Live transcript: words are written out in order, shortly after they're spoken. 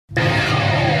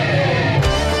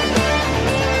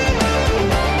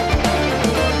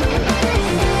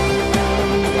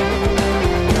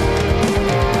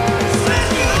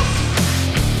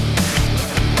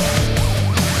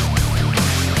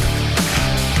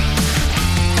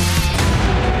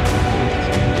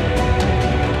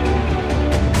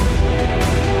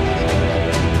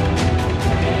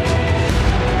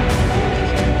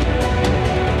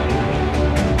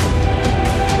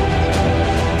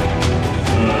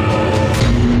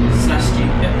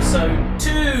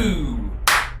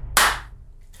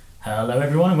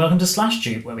to Slash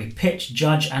Dupe, where we pitch,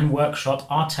 judge and workshop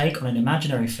our take on an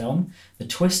imaginary film. The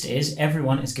twist is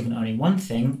everyone is given only one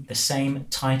thing, the same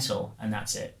title, and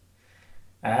that's it.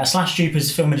 A slash dupe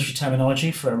is film industry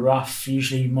terminology for a rough,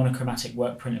 usually monochromatic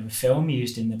work print of a film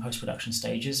used in the post-production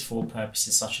stages for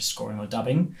purposes such as scoring or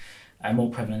dubbing, more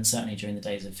prevalent certainly during the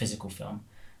days of physical film.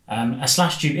 A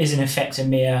slash dupe is in effect a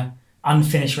mere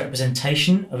unfinished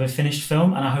representation of a finished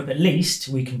film, and I hope at least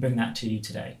we can bring that to you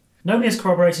today. Nobody has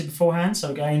corroborated beforehand, so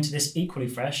we're going into this equally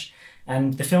fresh,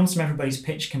 and the films from everybody's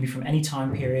pitch can be from any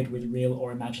time period with real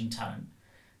or imagined talent.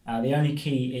 The only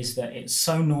key is that it's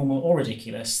so normal or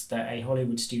ridiculous that a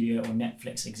Hollywood studio or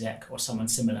Netflix exec or someone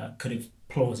similar could have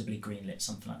plausibly greenlit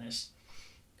something like this.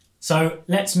 So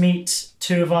let's meet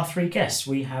two of our three guests.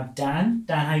 We have Dan.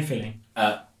 Dan, how are you feeling?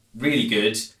 Really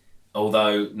good,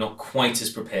 although not quite as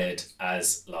prepared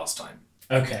as last time.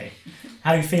 Okay.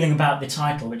 How are you feeling about the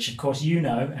title, which of course you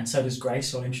know, and so does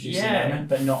Grace, I'll introduce in a moment,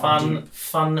 but not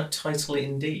fun title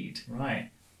indeed. Right,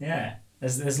 yeah.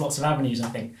 There's lots of avenues, I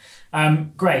think.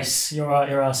 Grace, you're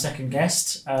our second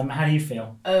guest. How do you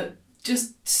feel?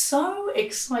 Just so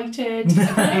excited. I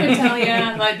can't even tell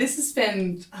you. Like, this has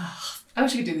been... I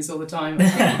wish I could do this all the time.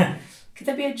 Could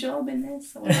there be a job in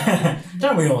this?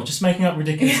 Don't we all? Just making up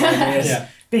ridiculous ideas,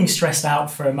 being stressed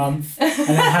out for a month, and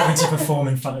then having to perform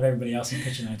in front of everybody else and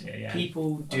pitch an idea. Yeah.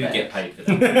 People do get paid for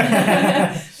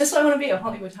that. That's why I want to be a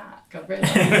Hollywood hack. I've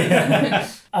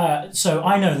realised. So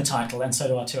I know the title, and so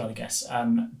do our two other guests.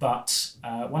 But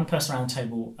one person around the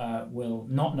table will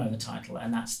not know the title,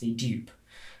 and that's the dupe.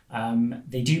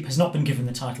 The dupe has not been given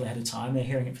the title ahead of time. They're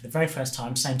hearing it for the very first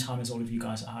time, same time as all of you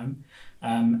guys at home.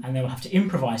 And they will have to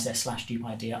improvise their slash dupe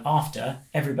idea after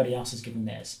everybody else has given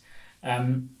theirs.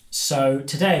 So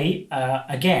today,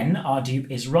 again, our dupe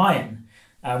is Ryan.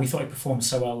 We thought he performed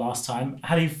so well last time.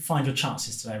 How do you find your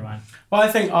chances today, Ryan? Well,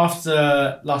 I think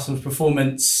after last time's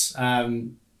performance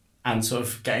and sort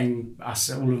of getting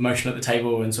us all emotional at the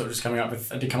table and sort of just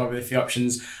I did come up with a few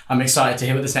options. I'm excited to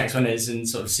hear what this next one is and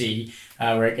sort of see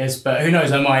where it goes. But who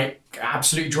knows, I might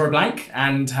absolutely draw a blank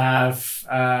and have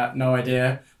no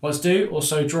idea what to do.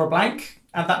 Also draw a blank,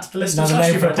 add that to the list. Another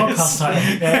name for a podcast title.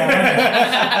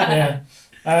 Yeah.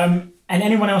 And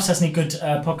anyone else has any good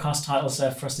podcast titles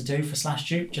for us to do for Slash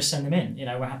Dupe, just send them in. You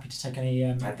know, we're happy to take any...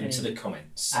 add them to the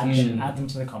comments. Add them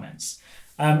to the comments.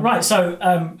 Right, so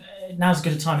now's as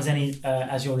good a time as any,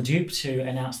 as you're the dupe, to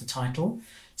announce the title.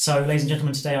 So, ladies and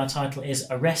gentlemen, today our title is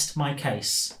Arrest My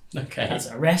Case. Okay. That's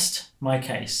Arrest My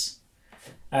Case.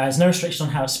 There's no restriction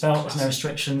on how it's spelled. There's no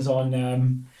restrictions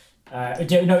on...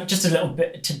 just a little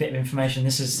bit of information.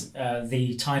 This is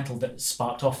the title that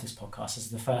sparked off this podcast. This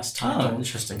is the first title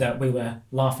that we were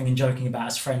laughing and joking about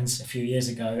as friends a few years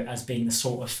ago as being the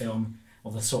sort of film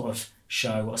or the sort of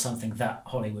show or something that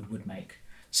Hollywood would make.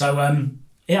 So,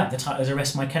 the title is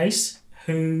Arrest My Case.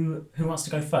 Who wants to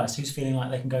go first? Who's feeling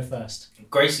like they can go first?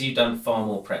 Grace, you've done far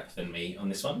more prep than me on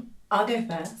this one. I'll go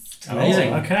first.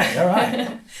 Amazing. Okay, all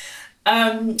right.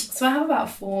 So I have about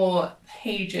 4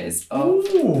 pages of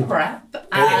prep.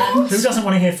 And who doesn't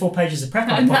want to hear 4 pages of prep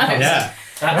on a podcast? Yeah.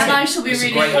 And I shall be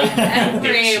reading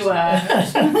every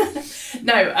word.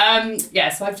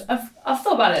 So I've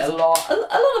thought about it a lot. A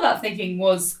lot of that thinking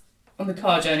was on the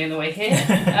car journey on the way here,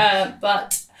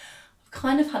 but I've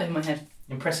kind of had it in my head.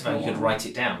 Impressive how you could write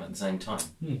it down at the same time.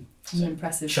 I'm an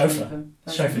impressive chauffeur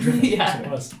driven. Yeah. That's what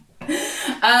it was.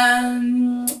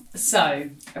 So,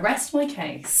 Arrest My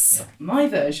Case, my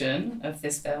version of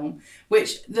this film,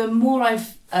 which the more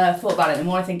I've thought about it, the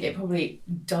more I think it probably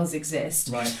does exist.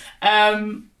 Right.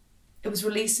 It was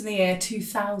released in the year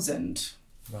 2000.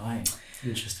 Right.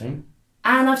 Interesting.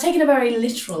 And I've taken a very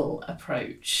literal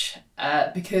approach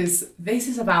because this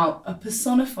is about a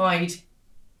personified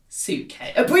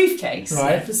briefcase,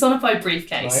 right. A personified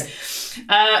briefcase.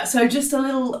 Right. So just a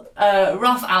little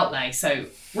rough outlay. So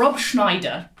Rob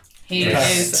Schneider, he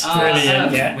is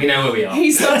brilliant. We know where we are.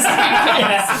 He's our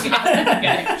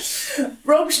suitcase. Okay.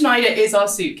 Rob Schneider is our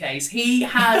suitcase. He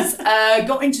has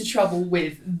got into trouble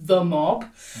with the mob,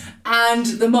 and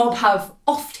the mob have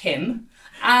offed him,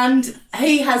 and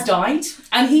he has died,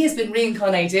 and he has been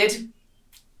reincarnated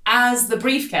as the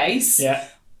briefcase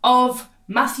of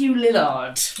Matthew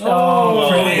Lillard. Oh,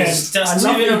 brilliant. I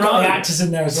love it. You've got the actors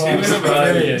in there as well.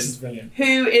 This is brilliant.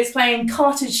 Who is playing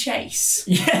Carter Chase.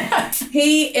 Yeah.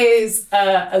 He is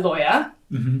a lawyer.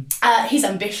 Mm-hmm. He's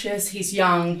ambitious, he's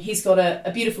young, he's got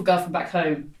a beautiful girlfriend back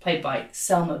home, played by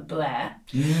Selma Blair.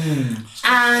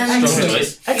 And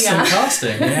excellent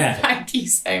casting. Yeah. Thank you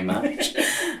so much.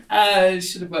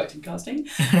 Should have worked in casting.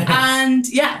 And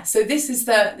so this is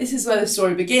where the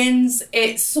story begins.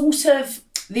 It's sort of,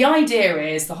 the idea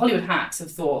is the Hollywood hacks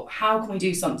have thought, how can we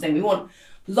do something? We want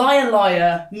Liar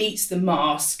Liar meets The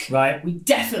Mask. Right. We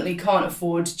definitely can't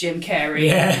afford Jim Carrey.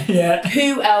 Yeah.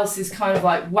 Who else is kind of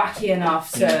like wacky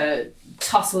enough to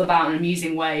tussle about in an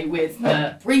amusing way with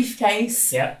the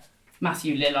briefcase? Yeah.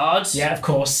 Matthew Lillard. Yeah, of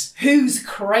course. Who's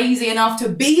crazy enough to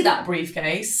be that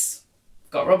briefcase?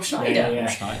 Got Rob Schneider. Yeah.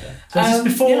 Schneider. So is this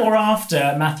before yeah. or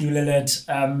after Matthew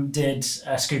Lillard did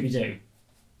Scooby-Doo?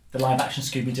 The live-action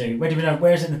Scooby-Doo. Where do we know?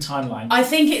 Where is it in the timeline? I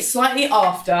think it's slightly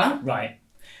after. Right.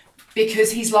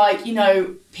 Because he's like,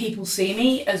 people see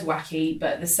me as wacky,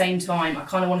 but at the same time, I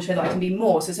kind of want to show that I can be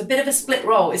more. So it's a bit of a split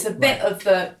role. It's a bit of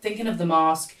thinking of The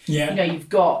Mask. Yeah. You've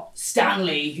got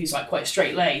Stanley, who's like quite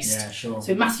straight-laced. Yeah, sure.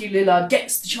 So Matthew Lillard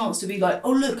gets the chance to be like,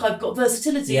 oh, look, I've got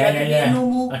versatility. Yeah, I can be a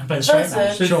normal I can play the straight man.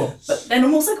 person. Sure. But then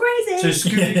I'm also crazy. So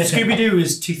Scooby-Doo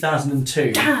is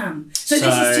 2002. Damn. So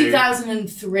this is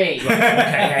 2003. Okay,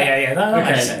 yeah. That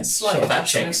Okay. makes sense. Slightly Sure. That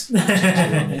checks.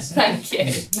 Thank you.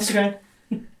 That's okay.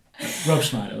 Rob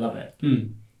Schneider, love it.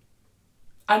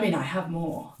 I mean, I have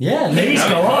more. Yeah, Please No,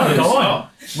 go on, no, go on.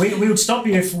 stop. We would stop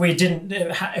you if we didn't,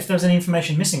 if there was any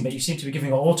information missing, but you seem to be giving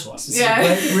it all to us. This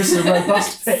is a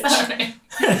robust pitch. Sorry.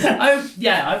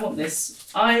 I want this.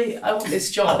 I want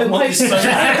this job. I want this so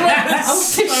bad. I want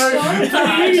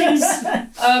this so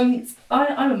bad.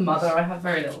 I'm a mother. I have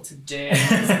very little to do.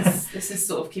 This is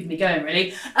sort of keeping me going,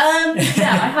 really.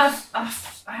 I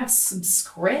have some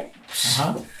script.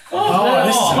 Uh-huh. Oh,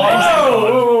 this is oh, amazing.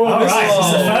 oh, All right, this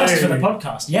is the oh. first for the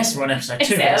podcast. Yes, we're on episode 2, Is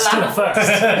but it it's still a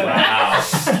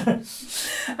first.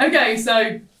 Wow. Okay,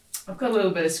 so I've got a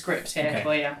little bit of script here Okay.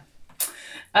 for you.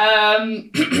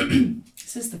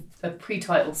 This is the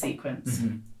pre-title sequence.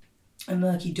 Mm-hmm. A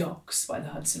murky docks by the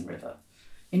Hudson River.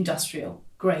 Industrial,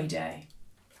 grey day.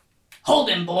 Hold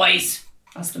him, boys!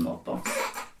 That's the mob boss,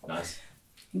 Nice.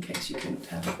 in case you couldn't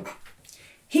tell.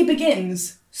 He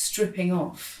begins stripping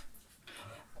off.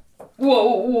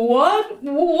 What?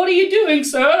 What are you doing,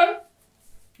 sir?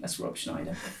 That's Rob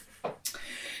Schneider.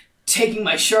 Taking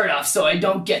my shirt off so I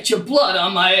don't get your blood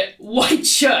on my white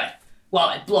shirt while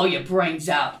I blow your brains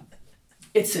out.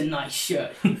 It's a nice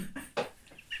shirt.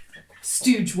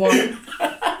 Stooge 1.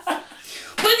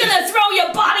 We're gonna throw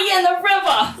your body in the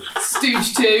river.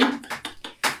 Stooge 2.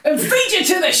 And feed you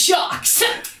to the sharks.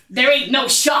 There ain't no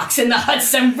sharks in the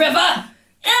Hudson River.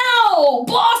 Ow,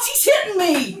 boss, he's hitting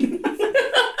me.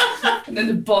 And then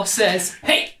the boss says,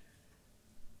 hey,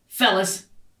 fellas,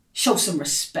 show some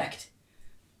respect.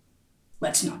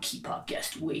 Let's not keep our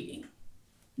guest waiting.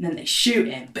 And then they shoot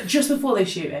him. But just before they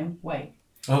shoot him, wait.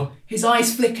 Oh. His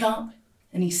eyes flick up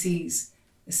and he sees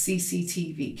a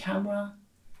CCTV camera.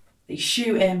 They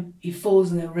shoot him, he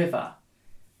falls in the river.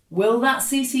 Will that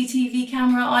CCTV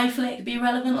camera eye flick be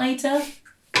relevant later?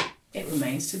 It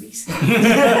remains to be seen.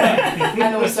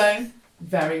 And also,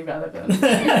 very relevant.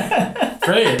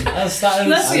 Brilliant. That's the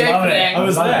opening. I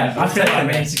was there. I feel like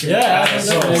we need to give Yeah, it a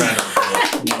So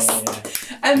absolutely. random.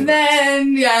 And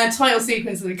then, title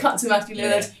sequence, and we cut to Matthew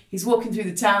Lillard. Yeah. He's walking through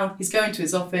the town, he's going to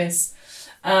his office,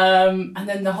 and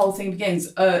then the whole thing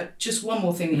begins. Just one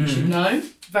more thing that you should know,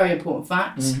 very important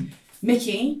fact.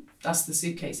 Mickey, that's the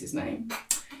suitcase's name,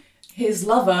 his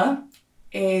lover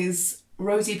is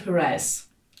Rosie Perez.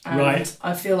 And Right.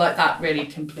 I feel like that really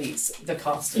completes the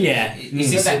cast. Yeah.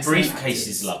 Is this The a Vexen briefcase's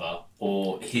actors. lover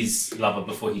or his lover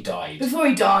before he died? Before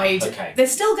he died, Okay. they're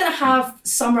still going to have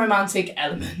some romantic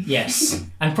element. Yes.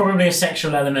 And probably a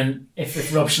sexual element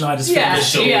if Rob Schneider's film Yeah, is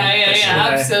sure. yeah, For sure.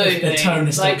 absolutely. The tone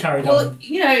is still carried well, on.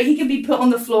 he can be put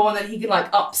on the floor and then he can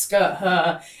upskirt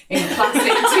her in classic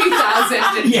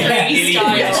 2003 Yeah, illegal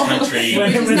in this style. country. When-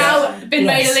 Which has now been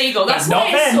made Yes. illegal. That's Not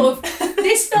why it's then. sort of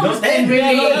this film's Not been then.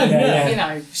 really,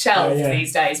 Yeah. shelved Yeah, yeah.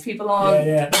 these days. People aren't.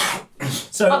 Yeah.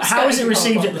 So how was it Upskirting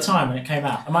received can't at the bother. time when it came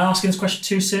out? Am I asking this question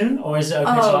too soon, or is it okay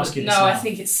to Oh ask you no, this now? I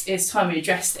think it's time we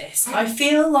address this. I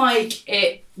feel like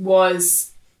it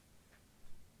was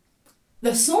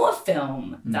the sort of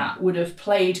film that would have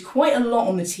played quite a lot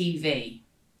on the TV.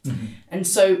 And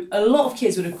so a lot of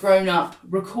kids would have grown up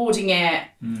recording it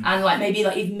and maybe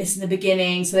even missing the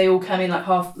beginning, so they all come in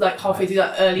halfway through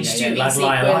that early shooting like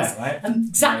sequence. Liar, Liar, right?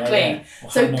 Exactly. Yeah.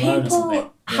 Or So Home Alone or something.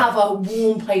 people have a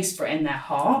warm place for it in their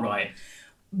heart, Right.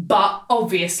 but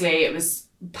obviously it was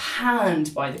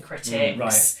panned by the critics.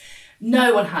 right.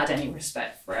 No one had any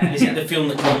respect for Is it. it the film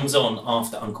that comes on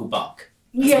after Uncle Buck?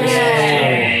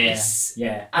 Yes.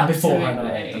 Yeah. And before Home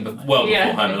Absolutely. Alone. Well,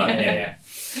 Yeah. before Home Alone, yeah.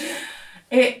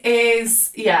 It is,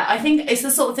 yeah. I think it's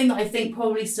the sort of thing that I think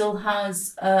probably still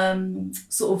has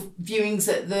sort of viewings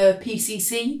at the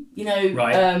PCC, you know,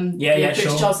 Right. the British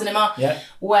sure. Child Cinema, Yeah.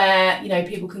 where, you know,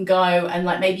 people can go and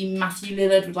like maybe Matthew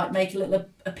Lillard would like make a little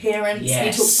appearance. Yes. And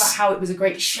he talks about how it was a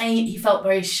great shame. He felt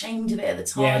very ashamed of it at the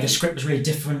time. Yeah, the script was really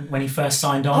different when he first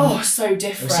signed on. Oh, so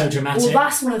different. It was so dramatic. Well,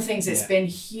 that's one of the things that's Yeah. been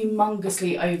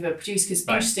humongously overproduced because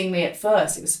Right. interestingly at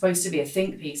first it was supposed to be a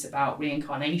think piece about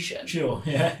reincarnation. Sure,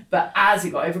 yeah. But as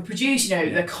it got overproduced, you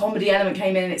know, the comedy element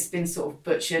came in and it's been sort of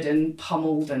butchered and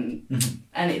pummeled and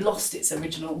it lost its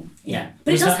original. Yeah.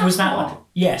 But was it does have that heart. one?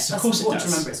 Yes, of That's course it important to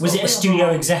does. remember. It's Was got it a real studio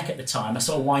heart. exec at the time, a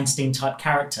sort of Weinstein type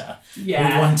character Yeah.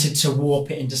 who wanted to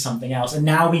warp it into something else? And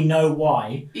now we know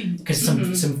why, because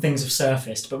some things have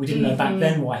surfaced, but we didn't know back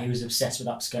then why he was obsessed with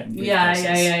upskirting briefcases.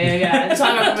 Yeah. At the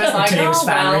time I was like, Until he was oh,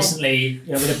 found well. recently, you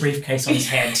know, with a briefcase on his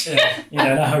head, you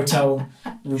know, in a hotel,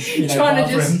 you know, Trying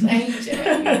to bathroom. just change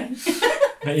it.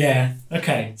 But yeah,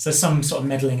 okay. So some sort of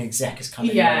meddling exec has come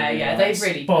in. Yeah, they've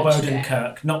really Bob butchered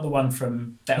Odenkirk, not the one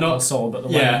from Better Not- Call Saul, but the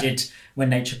one yeah. who did When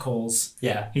Nature Calls.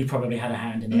 Yeah. He probably had a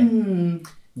hand in it.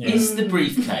 Yeah. Is the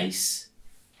briefcase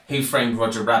Who Framed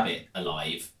Roger Rabbit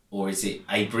alive, or is it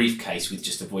a briefcase with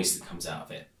just a voice that comes out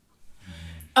of it?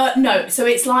 No, so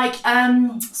it's like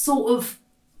sort of.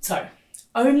 So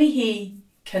only he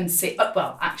can see.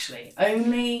 Well, actually,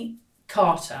 only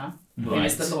Carter, who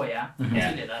is Right. the lawyer, Yeah.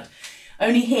 who did that.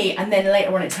 Only he, and then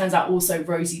later on, it turns out also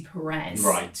Rosie Perez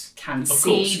Right. can Of see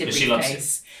course, the because she loves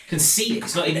briefcase. Can see it.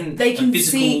 It's not even They can a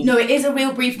physical... see. No, it is a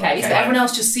real briefcase, Okay. but everyone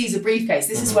else just sees a briefcase.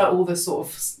 This is where all the sort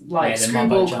of like Yeah, the screwball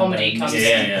mumbo-jumbo comedy music. comes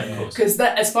Yeah, in. of course. Because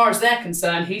as far as they're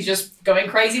concerned, he's just going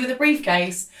crazy with a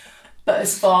briefcase. But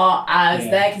as far as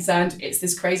Yeah. they're concerned, it's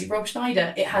this crazy Rob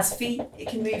Schneider. It has feet. It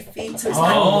can move feet. So it's Oh,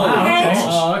 like wow, head, okay.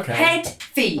 Oh, okay. head,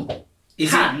 feet. Is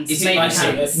Hands, it maybe like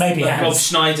hands. Maybe like Rob hands.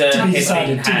 Schneider To be hitting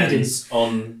decided, to be hands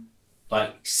on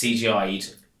like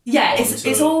CGI'd? Yeah, Oh,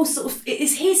 it's so- all sort of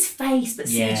it's his face but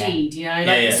Yeah. CG'd, you know, like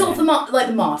Yeah. sort of the like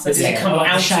the mask. Does I'd it say. come like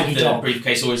the out shaggy of the dog.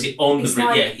 briefcase, or is it on It's the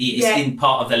briefcase? like- It's yeah. in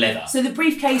part of the leather. So the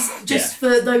briefcase, just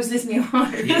for those listening at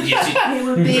home, it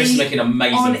would Chris is be making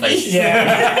amazing on faces.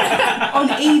 Yeah. on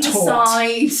either Taut.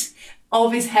 side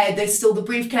of his head. There's still the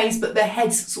briefcase, but the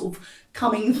head's sort of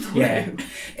coming through. Yeah.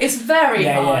 It's very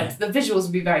Yeah, hard. yeah. The visuals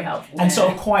would be very helpful. And yeah.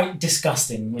 sort of quite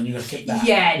disgusting when you look at that.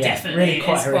 Yeah, definitely. Really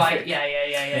quite it's horrific. quite.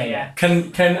 Yeah.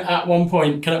 Can at one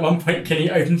point can he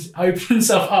open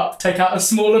himself up, take out a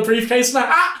smaller briefcase and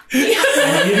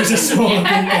And he uses a small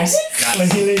briefcase when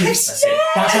he leaves. That's it.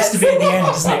 That has to be at the end,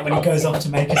 doesn't it? When he goes off to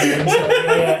make his own stuff.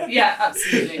 Yeah. Yeah,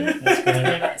 absolutely. That's great.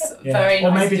 Yeah, that's Yeah. very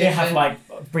Or nice maybe they addition. have like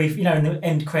brief, you know, in the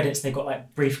end credits they've got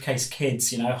like briefcase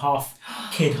kids, you know, half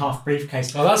kid, half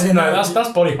briefcase. Well, that's But then that's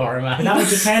body horror, But man. that would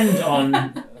depend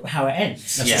on how it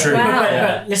ends. That's Yeah. true. Wow.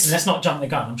 But listen, let's not jump the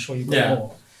gun. I'm sure you've got Yeah.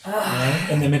 more. You know,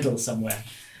 in the middle somewhere.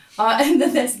 And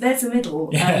then there's the middle.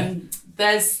 Yeah.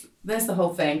 There's the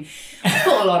whole thing. I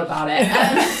thought a lot about it.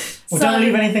 Well, so, don't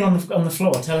leave anything on the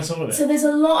floor. Tell us all of it. So there's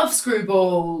a lot of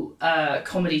screwball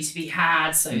comedy to be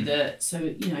had. So the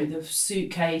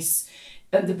suitcase,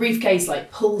 the briefcase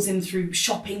like pulls him through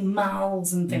shopping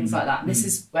malls and things like that. And this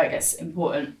is where it gets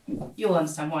important. You'll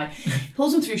understand why.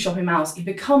 Pulls him through shopping malls. He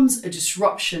becomes a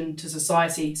disruption to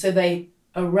society. So they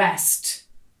arrest.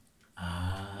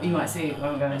 You might see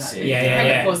where I'm going. I with see. that.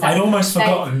 Yeah. Of course, I'd almost they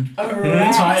forgotten the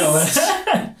arrest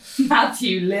title.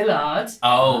 Matthew Lillard.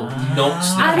 Oh, not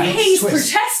And Nice he's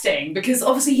twist. protesting because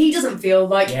obviously he doesn't feel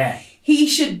like Yeah. he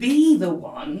should be the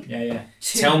one Yeah.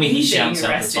 to Tell me be he being shouts out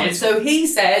the arrested. title. So he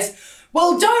says,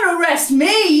 "Well, don't arrest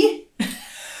me.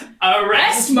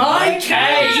 Arrest my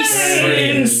case."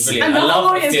 Brilliant. And I the love a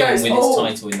audience film goes, with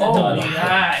its title in their "Oh dialogue.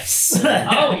 yes,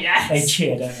 oh They yes."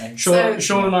 cheer, don't they?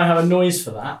 Sean and I have a noise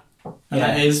for that, and Yeah.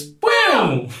 that is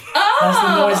wow. That's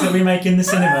the noise that we make in the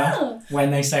cinema Ah. when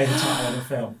they say the title of the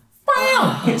film.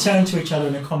 Wow. You turn to each other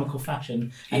in a comical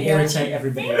fashion and Yeah. irritate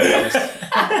everybody else.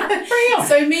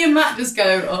 So me and Matt just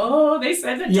go, "Oh, they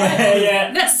said the Yeah, title."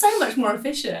 yeah. That's so much more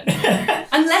efficient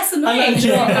and less annoying.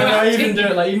 I even do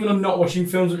it like even when I'm not watching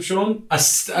films with Sean, I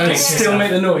still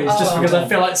make the noise just because I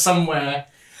feel like somewhere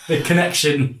the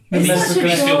connection. It's the such mental a connection-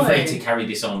 Please feel free joy. to carry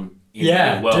this on in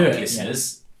Yeah, the world, do it.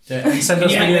 listeners. And send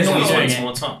us Yeah, videos the of you noise doing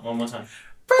once it. one more time.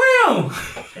 Wow.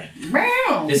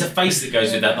 Meow. There's a face that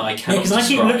goes with that I Yeah, cannot because I keep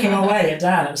describe. looking away at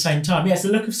Dan at the same time. Yeah, it's a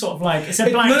look of sort of like, it's a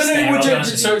No, blank stare. I'll be no,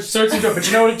 honest with so you. sorry to interrupt, but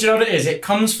do you know what it is? It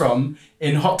comes from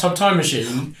in Hot Tub Time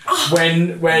Machine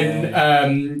when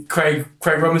Craig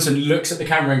Robinson looks at the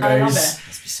camera and I love goes, it.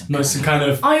 Must be some most kind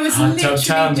of I was Hot Tub literally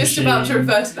Time just about to Machine.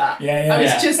 refer to that. Yeah, I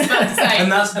was yeah. just about to say And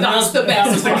that's the best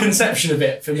that was the one. conception of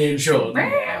it for me and Sean,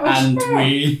 and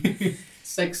we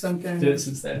Like something. Do it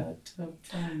since then.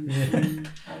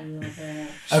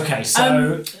 Okay,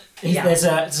 so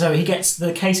yeah. he gets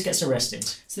the case gets arrested.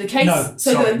 So the case. No,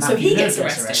 so sorry, so he Matthew gets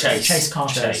Lillard arrested. Chase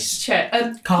Carter.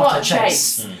 Carter Carter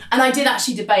Chase. Chase. And I did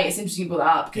actually debate. It's interesting you brought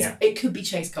that up because Yeah. it could be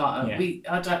Chase Carter.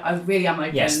 Yeah. I really am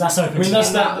open. Yes, that's open. I mean,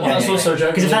 that's also a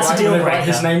joke. Because if that's a deal when they write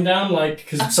breaker. his name down, like,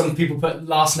 because some people put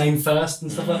last name first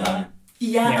and stuff like that.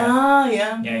 Yeah.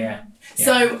 Yeah.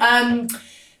 So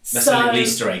That's a little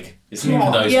Easter egg. Isn't it? For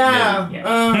plot, those yeah. who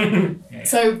Yeah. Yeah.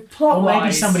 So plot Or maybe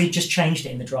wise, somebody just changed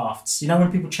it in the drafts. You know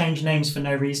when people change names for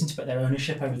no reason to put their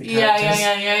ownership over the characters?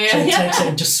 Yeah. So he takes it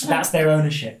and just that's their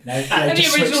ownership. You know? They And the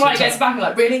just switch original writer the gets back and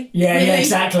like, really? Yeah, Really? yeah,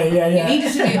 exactly. Yeah. You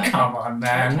needed to do that. Come on,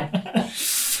 man. Okay.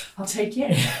 I'll take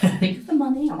it. Think of the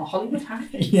money. I'm a Hollywood hack.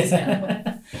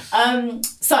 Yeah.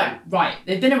 So right,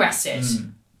 they've been arrested,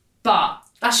 Mm. but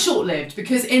that's short-lived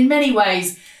because in many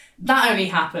ways that only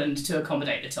happened to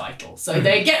accommodate the title. So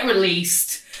they get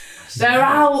released. They're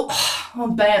out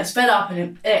on bail, fed up,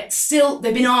 and it's still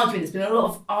they've been arguing. There's been a lot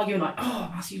of arguing, like,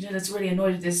 oh, Matthew Lillard's really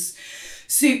annoyed with this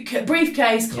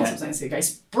briefcase. Of course, I'm saying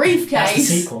suitcase. Briefcase. That's the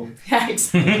sequel. Yeah,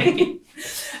 exactly.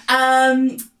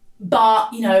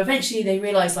 But you know, eventually they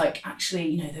realise, like, actually,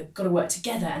 you know, they've got to work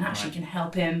together and actually can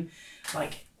help him.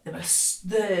 Like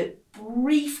the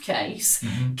briefcase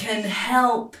can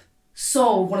help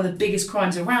solve one of the biggest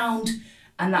crimes around,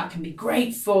 and that can be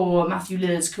great for Matthew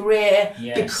Lillard's career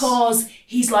because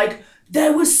he's like,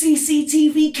 there was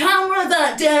CCTV camera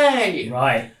that day.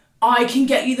 Right. I can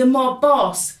get you the mob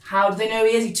boss. How do they know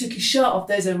he is? He took his shirt off.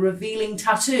 There's a revealing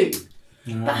tattoo.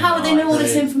 But how would they know all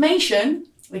this information?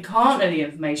 They can't know the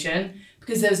information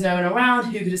because there's no one around.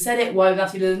 Who could have said it? Why would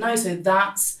Matthew Lillard know? So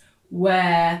that's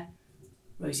where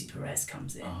Rosie Perez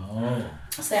comes in. Oh.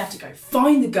 So they have to go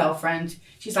find the girlfriend.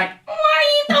 She's like, what are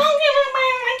you talking about?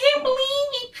 I can't believe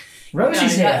it. Rosie's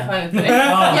No, here. that kind of thing. Oh,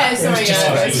 yeah, it was sorry, just-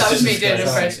 yeah. it was That was just me doing an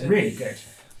Perez. impression. Really good.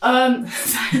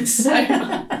 Thanks so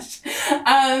much.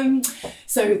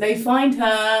 So they find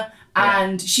her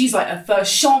and she's like at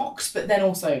first shocked, but then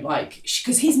also like,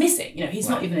 because he's missing, you know, he's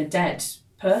not even a dead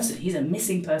person, he's a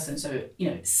missing person. So, you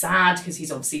know, it's sad because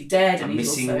he's obviously dead A and he's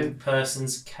missing also...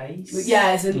 person's case?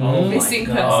 Yeah, it's a Oh my missing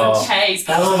God. person case.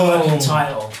 That was the working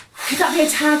title. Could that be a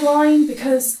tagline?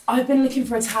 Because I've been looking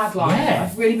for a tagline. Yeah.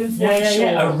 I've really been falling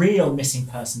short. A real missing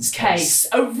person's case.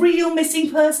 A real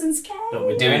missing person's case. Look,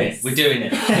 we're doing it. We're doing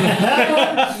it.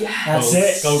 Yes.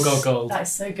 That's it. Gold. That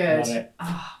is so good. Love it.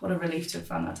 Ah, what a relief to have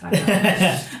found that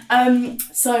tagline.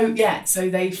 So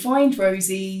they find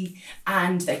Rosie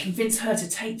and they convince her to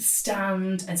take the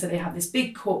stand, and so they have this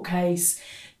big court case.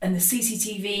 And the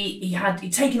CCTV,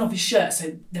 he'd taken off his shirt,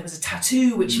 so there was a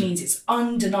tattoo, which means it's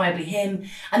undeniably him.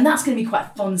 And that's going to be quite a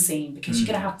fun scene because you're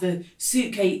going to have the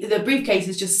suitcase, the briefcase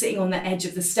is just sitting on the edge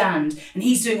of the stand, and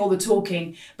he's doing all the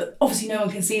talking, but obviously no one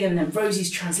can see them. And then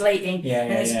Rosie's translating,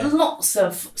 and there's lots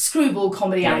of screwball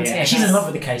comedy antics. She's in love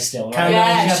with the case still,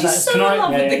 right? She's so in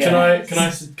love with the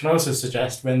case. Can I also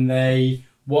suggest when they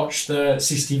watch the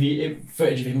CCTV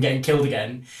footage of him getting killed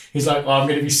again, he's like, oh, I'm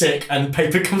going to be sick, and the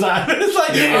paper comes out. It's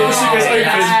like,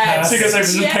 the suitcase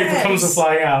opens and the paper comes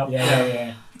flying out.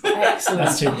 Yeah. Excellent.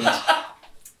 That's too good.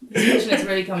 This vision is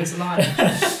really coming to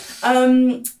life.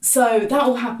 So that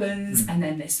all happens, and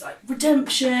then this like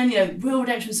redemption, real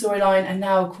redemption storyline, and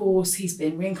now of course he's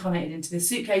been reincarnated into this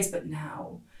suitcase, but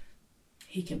now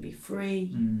he can be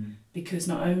free because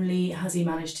not only has he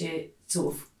managed to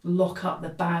sort of lock up the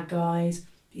bad guys,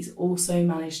 he's also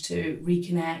managed to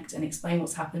reconnect and explain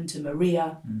what's happened to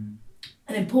Maria.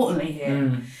 And importantly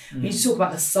here, we need to talk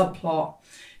about the subplot,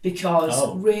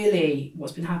 because really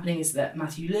what's been happening is that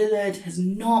Matthew Lillard has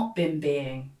not been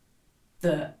being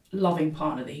the loving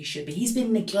partner that he should be. He's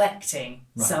been neglecting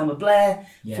Selma Blair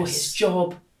for his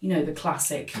job, the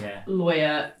classic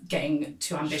lawyer getting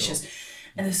too ambitious.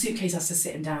 And the suitcase has to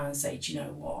sit him down and say, do you know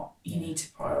what? You need to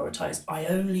prioritise. I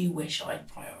only wish I'd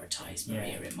prioritised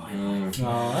Maria in my life.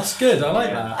 Oh, that's good. I like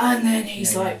that. And then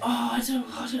he's like, I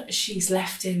don't. She's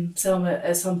left him, Selma,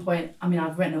 at some point. I mean,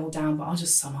 I've written it all down, but I'll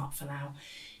just sum up for now.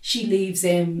 She leaves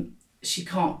him. She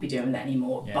can't be doing that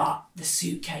anymore. Yeah. But the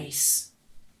suitcase,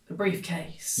 the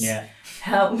briefcase,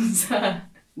 helps her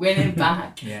win him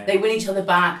back. They win each other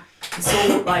back. It's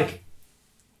all like...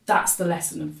 That's the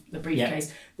lesson of the briefcase.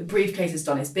 Yeah. The briefcase has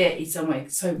done its bit. He's done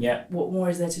it. So what more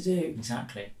is there to do?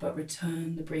 Exactly. But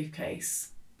return the briefcase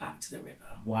back to the river.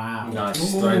 Wow.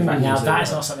 Nice. Now that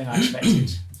is not something I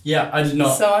expected. I did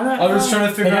not. So I was trying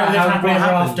to figure out how what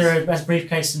happens. after a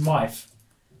briefcase and wife.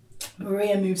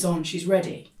 Maria moves on. She's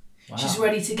ready. Wow. She's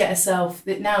ready to get herself.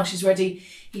 Now she's ready.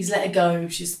 He's let her go.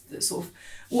 She's sort of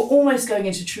we're almost going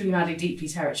into truly madly deeply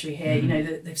territory here. You know,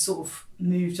 that they've sort of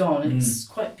moved on. It's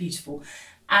quite beautiful.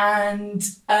 And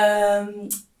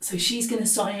so she's going to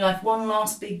start your life one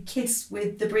last big kiss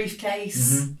with the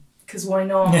briefcase. Because why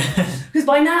not? Because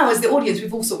by now, as the audience,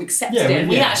 we've all sort of accepted it.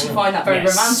 We actually find that very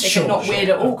romantic and not weird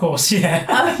at all. Of course,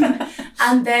 yeah.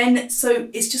 And then, so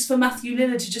it's just for Matthew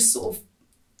Lillard to just sort of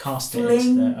Cast it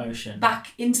into the ocean.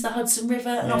 back into the Hudson River,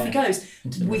 and off he goes.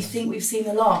 We think we've seen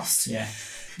the last. Yeah.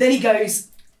 Then he goes,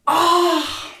 I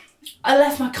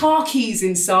left my car keys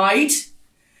inside.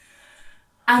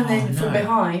 And then from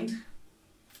behind,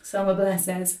 Selma Blair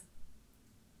says,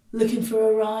 looking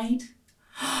for a ride?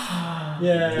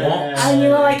 Yeah. And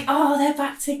you're like, oh, they're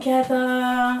back together.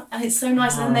 And it's so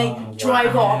nice. And then they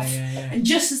drive off. Yeah. And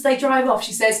just as they drive off,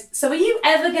 she says, so are you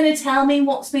ever going to tell me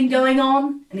what's been going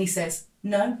on? And he says,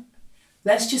 no.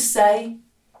 Let's just say,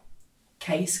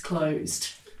 case closed.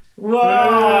 Whoa!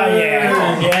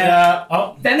 Yeah.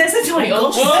 Oh. Then there's a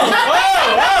title.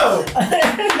 Whoa!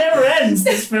 It never ends,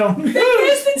 this film.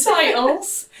 Here's the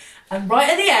titles. And right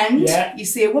at the end, you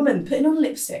see a woman putting on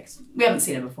lipstick. We haven't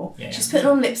seen her before. Yeah. She's putting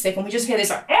on lipstick, and we just hear this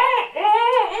like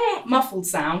muffled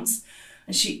sounds.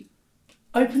 And she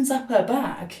opens up her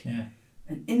bag,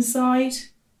 and inside,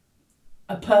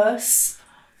 a purse.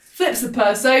 Flips the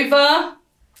purse over.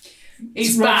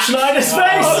 He's back. Schneider's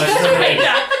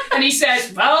face. And he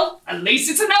says, well, at least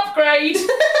it's an upgrade.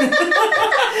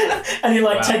 And he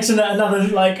takes another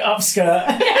upskirt.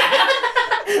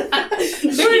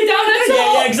 Looking down at top.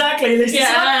 Yeah, exactly. At least it's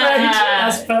an upgrade.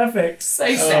 That's perfect. So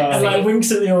sexy. And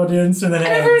winks at the audience and then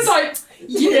everyone's like,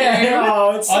 yeah.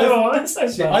 Oh, it's so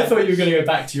fun. I thought you were going to go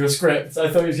back to your script. I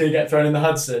thought you was going to get thrown in the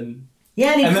Hudson.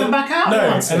 Yeah, and he And come then- back out. No,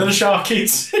 once. and then a shark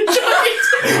eats.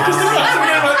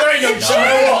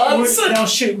 They'll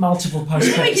shoot multiple post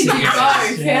We credits. can do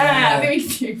both. Yeah, I think we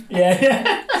can do both.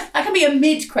 Yeah. That can be a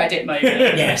mid-credit moment.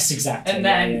 Yes, exactly. And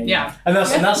then, yeah. And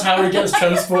that's how he gets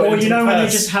transported. Or you into know the when they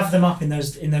purse. just have them up in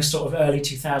those sort of early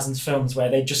 2000s films where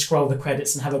they just scroll the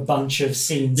credits and have a bunch of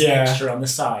scenes extra on the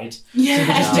side. Yeah. So you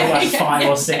just do like 5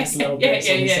 or 6 little bits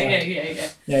on the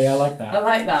side. Yeah. I like that. I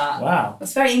like that. Wow.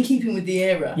 That's very in keeping with the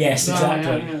era. Yes,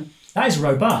 exactly. Yeah. That is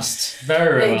robust.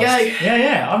 Very There you robust. go.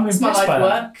 Yeah, I'm It's my impressed by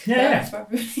life that.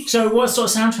 work. Yeah. So what sort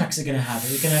of soundtrack is it going to have?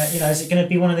 Is it going to, is it going to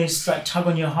be one of these tug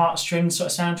on your heartstrings sort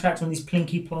of soundtracks, one of these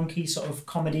plinky plonky sort of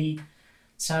comedy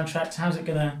soundtracks? How's it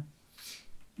going to?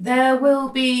 There will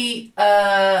be,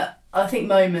 I think,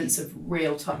 moments of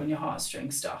real tug on your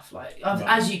heartstrings stuff.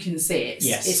 As you can see,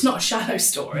 it's not a shallow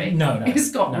story. No. It's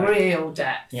got real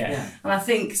depth. Yeah. And I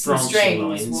think some Branching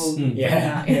strings lines. will.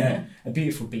 Yeah. A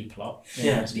beautiful B plot.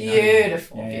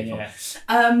 Beautiful. Yeah.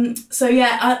 So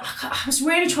I was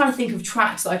really trying to think of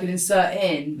tracks that I could insert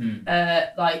in,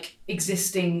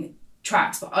 existing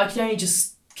tracks, but I could only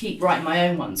just keep writing my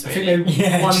own ones. I Really.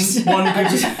 think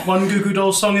they one Goo Goo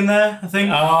Dolls song in there. I think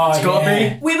it's got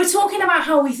to be. We were talking about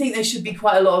how we think there should be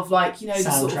quite a lot of the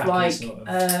sort of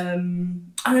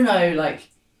I don't know,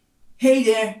 hey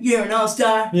there, you're an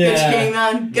all-star, get your game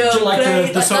on, go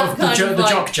play. The sort of the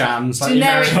jock jams,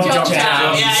 generic jock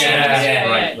jams.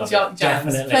 Yeah. Jock jams.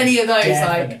 Definitely. Plenty of those,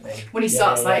 Definitely. when he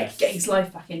starts getting his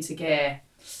life back into gear.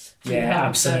 Yeah,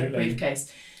 absolutely.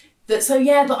 Briefcase. But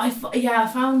I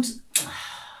found.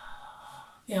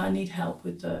 I need help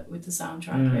with the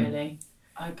soundtrack. Really,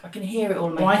 I can hear it all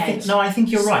in my head. I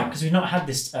think you're right, because we've not had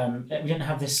this. We didn't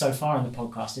have this so far in the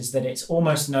podcast. Is that it's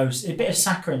almost a bit of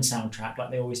saccharine soundtrack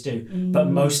like they always do, but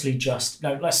mostly just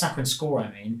like saccharine score. I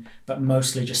mean, but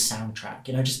mostly just soundtrack.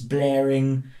 Just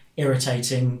blaring,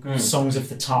 irritating songs of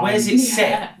the time. Where's it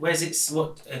set?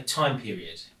 What time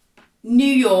period? New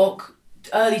York,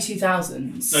 early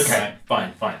 2000s. Okay,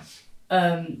 fine.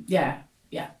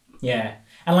 Yeah.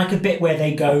 And like a bit where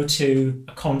they go to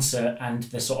a concert and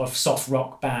the sort of soft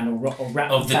rock band or rap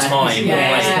Of the band time. is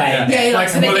Yeah. playing. Like,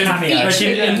 so they can cameo.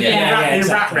 feature them. Yeah, in Rat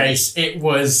exactly. Race, it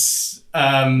was.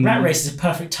 Rat Race is a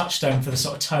perfect touchstone for the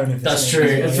sort of tone of this. That's thing. true.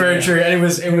 It's very true, and it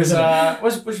was Isn't it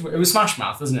was Smash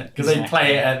Mouth, wasn't it? Because they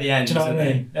play it at the end. Do you know what I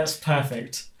mean? That's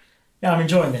perfect. Yeah, I'm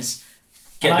enjoying this.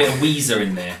 Get a bit of Weezer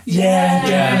in there.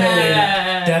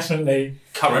 Yeah, definitely.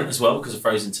 Current as well because of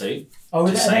Frozen 2. Oh, are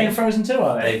Just they in saying. Frozen 2,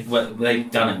 are they? They've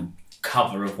done a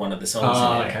cover of one of the songs.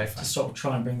 Oh, in there. okay, To fine. sort of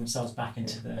try and bring themselves back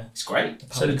into the It's great.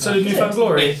 So public did Newfound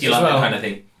Glory If you as like well. that kind of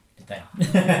thing.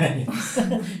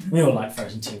 eye. We all like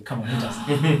Frozen 2. Come on, who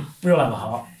doesn't? We all have a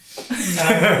heart.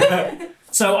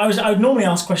 So I would normally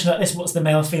ask questions like this: what's the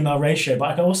male-female ratio?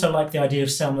 But I also like the idea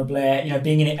of Selma Blair,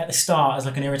 being in it at the start as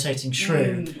like an irritating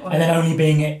shrew, and then only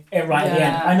being it right at the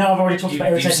end. I know I've already talked about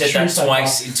irritating said shrew that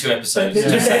twice in 2 episodes. But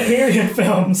they're period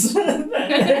films.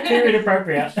 They're period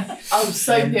appropriate. Oh,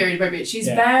 so period appropriate. She's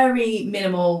very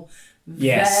minimal.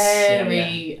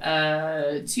 Very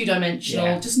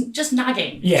two-dimensional, just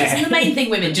nagging. Just the main thing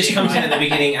women just do. comes in at the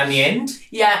beginning and the end.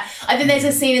 Yeah, I think there's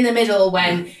a scene in the middle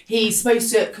when he's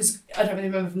supposed to, because I don't really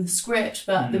remember from the script,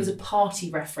 but there was a party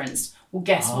referenced. Well,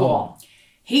 guess what?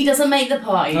 He doesn't make the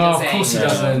party, does he? Of course he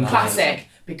doesn't. Classic,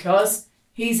 because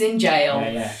he's in jail.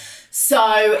 Yeah.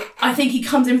 So I think he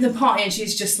comes in with the party and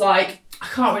she's just like, I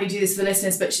can't really do this for the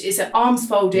listeners, but it's an arms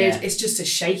folded, it's just a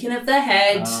shaking of their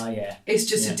head, it's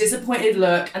just a disappointed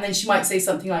look, and then she might say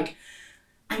something like,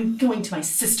 I'm going to my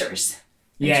sister's.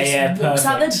 And walks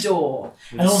out the door.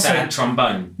 With and also sad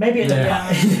trombone. Maybe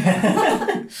that's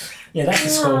the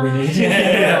score we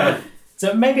need.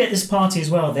 So maybe at this party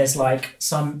as well, there's like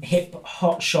some hip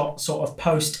hotshot sort of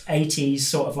post 80s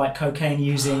sort of like cocaine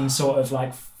using sort of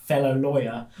like fellow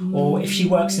lawyer, or if she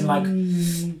works in like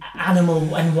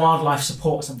animal and wildlife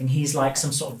support or something, he's like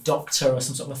some sort of doctor or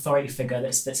some sort of authority figure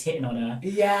that's hitting on her.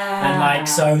 And like,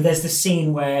 so there's the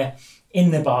scene where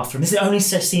in the bathroom, this is the only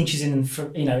scene she's in for,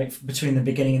 between the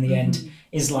beginning and the end,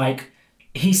 is like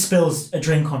he spills a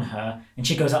drink on her and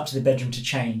she goes up to the bedroom to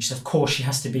change, so of course she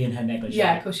has to be in her negligee,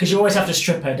 because you always have to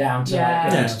strip her down to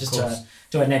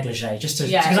do a negligee, just to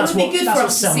because that's what good for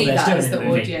us to see that as the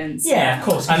audience. Yeah, of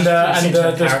course. And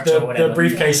the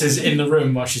briefcase is in the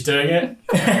room while she's doing it.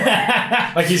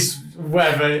 Like he's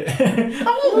whatever.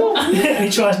 And he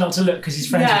tries not to look because he's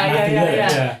friends with Matthew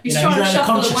Lillard. He's trying to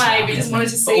shuffle away, but he just wanted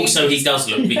to see. But also he does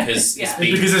look because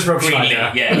it's Rob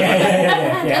Schneider.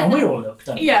 Yeah, and we all look,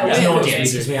 don't we? Yeah, as an we're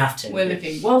audience, because we have to. We're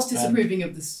looking, whilst disapproving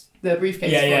of the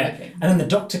briefcase. And then the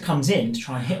doctor comes in to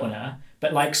try and hit on her,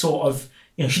 but like sort of.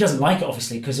 She doesn't like it,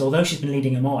 obviously, because although she's been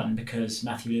leading him on because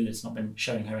Matthew Lillard's not been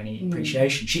showing her any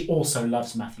appreciation, she also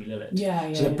loves Matthew Lillard.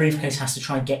 So the briefcase has to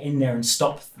try and get in there and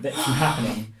stop that from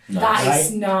happening. That's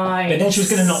nice. But then she was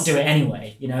going to not do it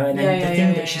anyway, and then the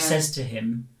thing that she says to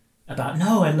him about,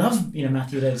 no, I love,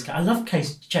 Matthew Lillard's I love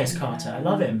Chase Carter, I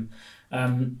love him,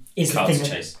 is Carter the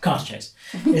thing Chase. Carter Chase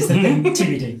is the thing,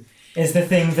 TBD. Is the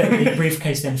thing that the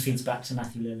briefcase then feeds back to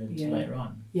Matthew Lillard later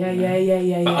on.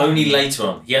 But only later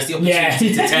on. He has the opportunity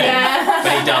to tell,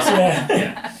 but he doesn't.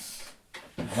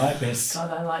 I like this.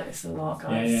 God, I like this a lot,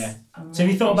 guys. So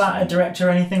have you thought about a director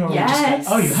or anything? Or yes.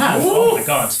 Oh, you have? Ooh. Oh my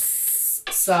God.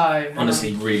 So...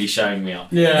 honestly, really showing me up.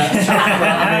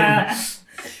 Yeah.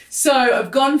 So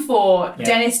I've gone for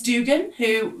Dennis Dugan,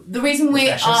 who... The reason we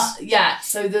are... Yeah,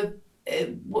 so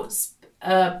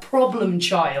Problem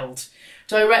Child.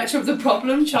 Director of the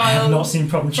Problem Child. I have not seen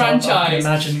Problem Child. I can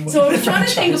imagine. So I was trying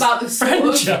to think about the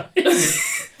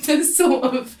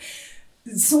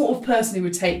sort of person who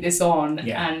would take this on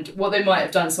and what they might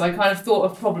have done. So I kind of thought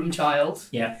of Problem Child.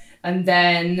 Yeah. And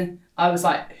then I was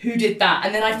like, who did that?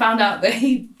 And then I found out that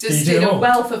he just did a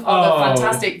wealth of other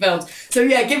fantastic films. So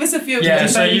give us a few of them.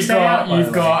 So you've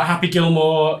got Happy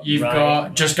Gilmore, you've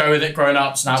got Just Go With It, Grown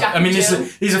Ups. Now, Jack I mean, these are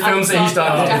films that he's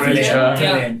done.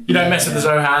 Brilliant. You don't mess with the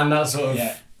Zohan, that sort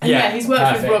of. And he's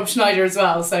worked with Rob Schneider as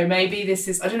well, so maybe this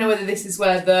is, I don't know whether this is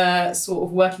where the sort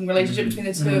of working relationship between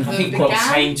the two of them began. I think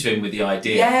Rob came to him with the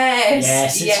idea.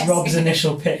 Yes, it's Rob's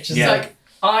initial pitch. It's like,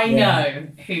 I know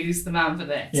who's the man for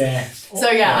this. Yeah. So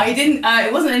I didn't,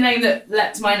 it wasn't a name that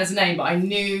leapt to mind as a name, but I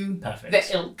knew the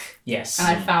ilk. Yes. And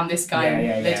I found this guy,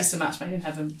 they're just a match made in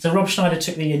heaven. So Rob Schneider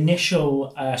took the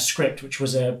initial script, which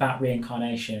was about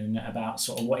reincarnation, about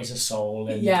sort of what is a soul,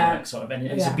 and and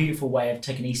it was a beautiful way of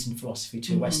taking Eastern philosophy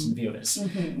to Western viewers.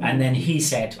 And then he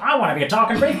said, I want to be a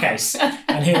talking briefcase.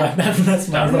 And he like, that's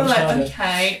my Rob Schneider.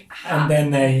 Okay. And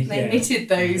then they knitted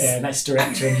those. Yeah, next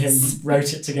director and him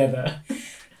wrote it together.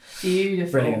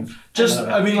 Beautiful. Brilliant. There's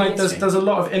a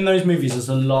lot of, in those movies, there's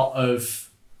a lot of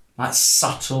like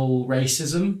subtle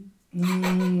racism.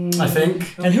 I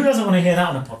think. And who doesn't want to hear that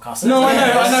on a podcast? No, I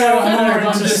know.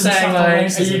 I'm just saying,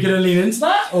 like, are you going to lean into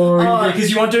that, or because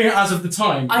you aren't doing it as of the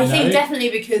time? I think definitely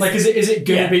because is it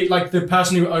going to be like the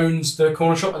person who owns the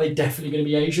corner shop? Are they definitely going to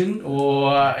be Asian,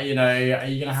 or are you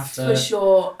going to have to? For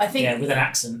sure, I think with an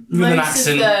accent.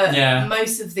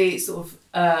 Most of the sort of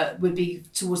would be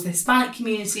towards the Hispanic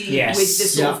community with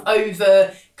this sort of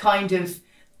over kind of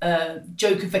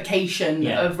jokeification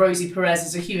of Rosie Perez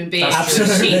as a human being.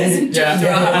 Absolutely. And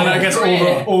I guess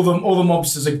all the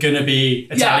mobsters are gonna be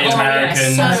Italian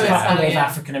American. There's a couple of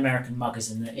African American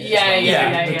muggers in there.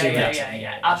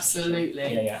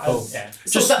 Absolutely. Cool.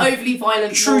 Just the overly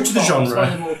violent. True to the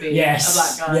genre. Yes. A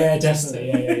black guy. Yeah,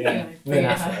 definitely. Yeah. With an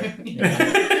Yeah. afro.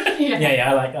 Yeah. Yeah,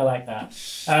 I like that.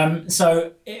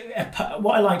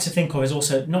 What I like to think of is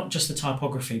also not just the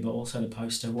typography, but also the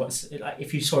poster. What's it like?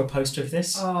 If you saw a poster of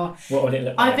this, Oh, what would it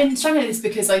look like? I've been struggling with this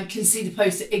because I can see the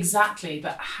poster exactly,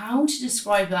 but how to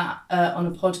describe that on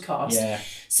a podcast? Yeah.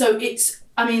 So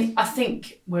I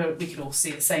think we can all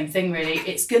see the same thing really.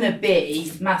 It's going to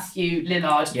be Matthew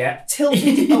Lillard Yeah.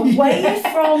 tilted away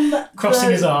from Crossing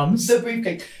his arms. the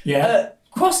briefcase. Yeah.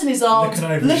 Crossing his arms,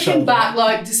 Looking over his shoulder. back,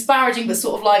 like disparaging, but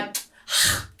sort of like,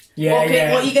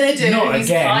 Yeah. what are you going to do? Not He's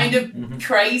again. kind of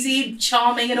crazy,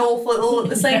 charming, and awful all at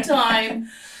the same time.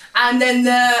 And then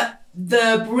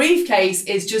the briefcase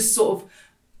is just sort of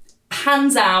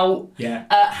hands out, Yeah.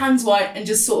 hands wide, and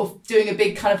just sort of doing a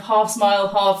big kind of half smile,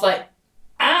 half like,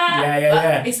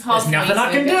 Yeah. It's hard. There's nothing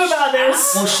I can do about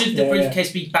this. Or should the Yeah,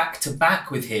 briefcase be back to back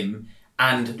with him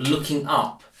and looking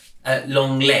up at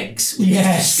long legs? With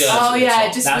Yes. just a skirt Oh at the yeah,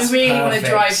 top? just That's we really want to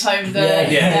perfect. drive home the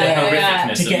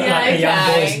horrificness To of get that. like the young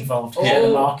okay. boys involved, to get the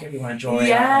Oh. market we want to draw in.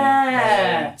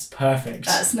 Yeah. It's perfect.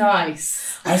 That's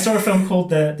nice. I saw a film called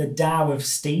The Tao of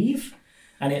Steve,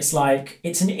 and it's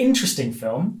an interesting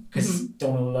film because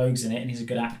Donald Logue's in it and he's a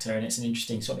good actor, and it's an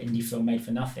interesting sort of indie film made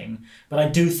for nothing. But I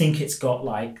do think it's got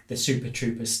like the Super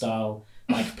Troopers style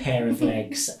like pair of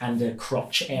legs and a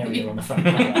crotch area on the front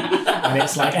cover, and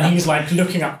it's like, and he's like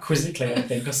looking up quizzically, I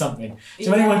think, or something.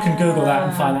 So anyone can Google that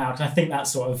and find out. 'Cause I think that's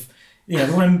sort of, we want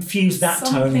to infuse that tone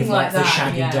Something with like the that.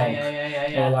 shaggy Yeah, dog.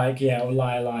 Yeah. Or like, or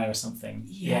Liar Liar or something.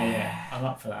 Yeah. I'm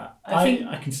up for that. I think-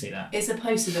 I can see that. It's a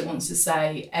poster that wants to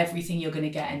say everything you're going to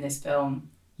get in this film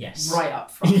Yes. right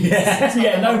up front.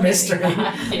 Yeah, no mystery.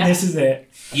 Yeah. This is it.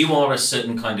 You are a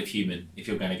certain kind of human if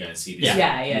you're going to go and see this.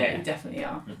 Yeah, Yeah. you definitely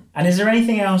are. And is there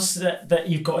anything else that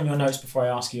you've got in your notes before I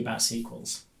ask you about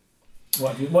sequels?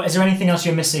 What is there anything else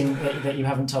you're missing that you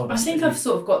haven't told I us? think I've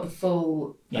sort of got the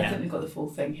full. I Yeah. think we've got the full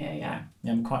thing here. Yeah.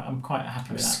 Yeah, I'm quite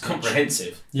happy with It's that.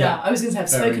 comprehensive. Yeah, I was going to say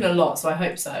I've Very. spoken a lot, so I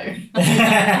hope so. I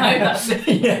hope that's it.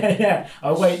 yeah.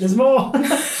 Oh wait, there's more.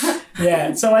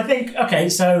 Yeah. So I think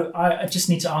So I just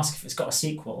need to ask if it's got a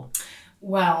sequel.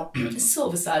 Well, it's sort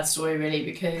of a sad story, really,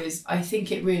 because I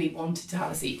think it really wanted to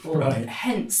have a sequel. Right.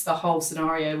 Hence the whole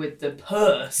scenario with the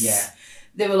purse. Yeah.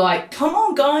 They were like, "Come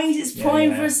on, guys, it's Yeah, prime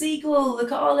yeah. for a sequel.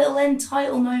 Look at our little end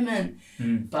title moment."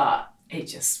 Mm. But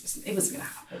it wasn't going to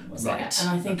happen, was Right. it? And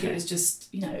I think Okay. it was just,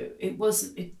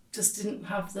 it just didn't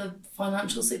have the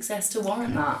financial success to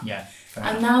warrant that. Yeah. Fair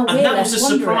And enough. now we're And that left was a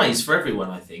wondering. surprise for everyone,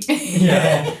 I think.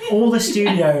 Yeah. All the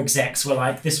studio execs were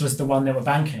like, this was the one they were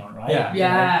banking on, right? Yeah.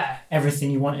 Yeah.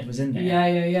 Everything you wanted was in there. Yeah.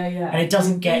 And it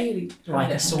doesn't get Really like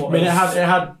had a it. sort I of. mean, it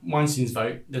had Weinstein's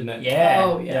vote, didn't it? Yeah.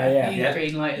 Oh yeah. He Yeah.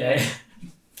 green light Yeah. it.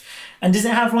 And does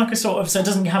it have like a sort of? So it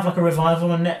doesn't have like a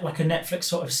revival on like a Netflix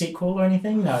sort of sequel or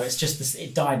anything? No, it's just this.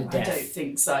 It died a I death. don't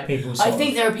think so. People. I Sort think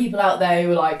of, there are people out there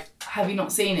who are like, "Have you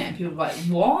not seen it?" And people are like,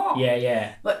 "What?"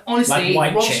 Yeah. But honestly, Like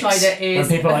White Rob Chicks. Schneider is.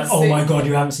 When people are like, a "Oh my sup- god,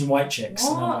 you haven't seen White Chicks,"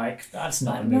 and I'm What? like, "That's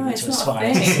not a No, movie it's to not a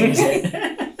aspire to thing. see, is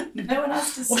it?" No one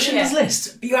has to see What's it. Schindler's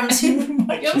List? But you haven't seen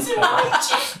White You haven't Chicks. seen White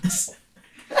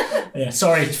Chicks. Yeah.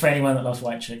 Sorry for anyone that loves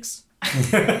White Chicks.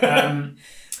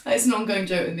 It's an ongoing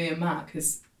joke with me and Matt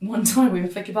because one time we were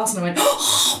flicking past and I went,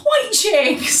 "Oh, White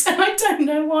Chicks!" And I don't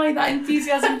know why that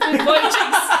enthusiasm for White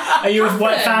Chicks. Are you a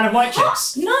fan of White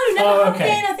Chicks? No, Oh, never okay.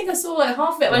 been. I think I saw like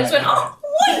half of it. But I just Right, went, "Oh,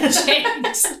 White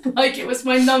Chicks!" Like it was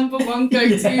my number one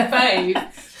go-to fave.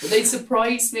 But they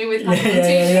surprised me with having on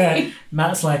TV. Yeah.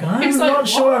 Matt's like, I'm It's like, not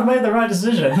sure what? I've made the right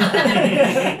decision. Do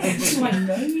I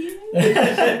know you?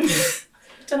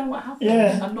 Don't know what happened.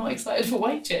 Yeah. I'm not excited for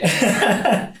White Chicks.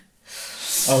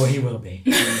 Oh, he will be.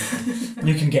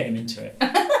 You can get him into it.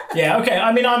 Yeah, okay.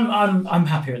 I mean, I'm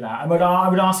happy with that. I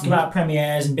would ask about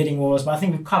premieres and bidding wars, but I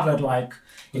think we've covered like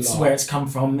it's where it's come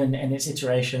from and its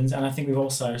iterations, and I think we've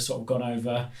also sort of gone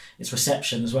over its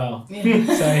reception as well. Yeah.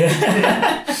 So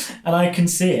yeah, and I can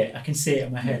see it. I can see it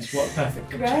in my head. What a perfect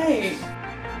picture. Great.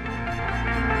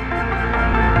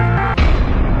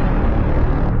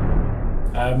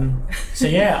 So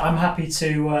yeah, I'm happy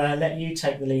to let you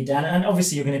take the lead, Dan, and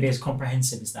obviously you're going to be as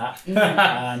comprehensive as that.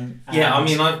 Yeah, I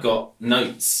mean, I've got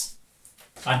notes.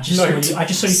 I just saw you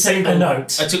take a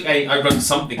note, I wrote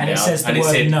something and down, it says the and it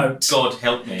word said, note. "God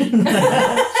help me."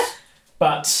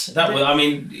 But That was, I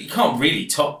mean, you can't really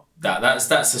top that.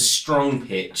 That's a strong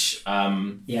pitch.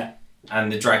 Yeah.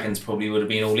 And the Dragons probably would have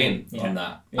been all in on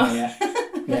that.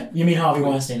 Yeah. You mean Harvey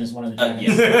Weinstein as one of the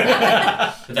dragons?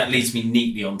 Yes. But that leads me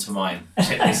neatly onto mine.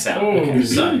 Check this out. Okay.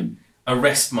 So,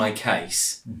 Arrest My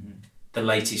Case, the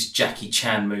latest Jackie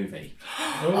Chan movie.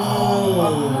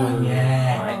 Oh,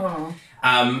 yeah. Right. Oh.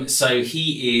 So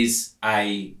he is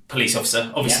a police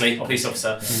officer, obviously, police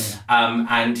officer,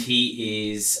 and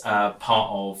he is part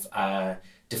of a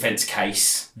defence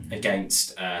case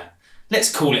against,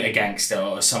 let's call it a gangster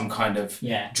or some kind of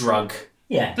drug.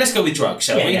 Yeah. Let's go with drugs,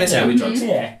 shall we? Let's go with drugs.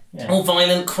 Yeah. Or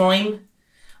violent crime.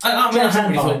 I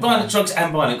mean, violent drugs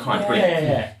and violent crime. Brilliant.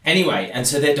 Yeah. Anyway, and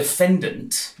so their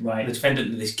defendant, Right. the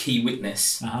defendant, this key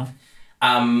witness, Uh-huh.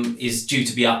 is due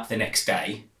to be up the next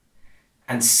day,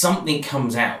 and something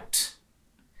comes out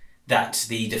that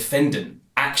the defendant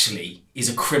actually is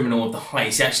a criminal of the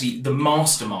highest. He's actually the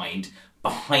mastermind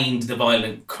behind the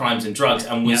violent crimes and drugs,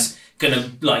 and was gonna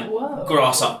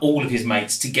grass up all of his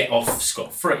mates to get off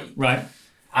scot-free. Right.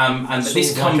 And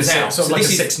this comes out. Sort of so like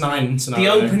this a is 6ix9ine the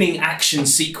scenario. opening action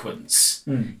sequence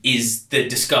is the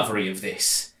discovery of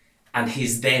this, and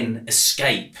his then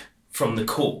escape from the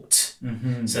court.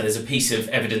 Mm-hmm. So there's a piece of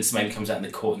evidence maybe comes out in the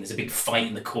court, and there's a big fight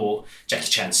in the court, Jackie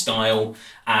Chan style,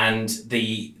 and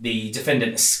the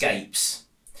defendant escapes.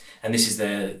 And this is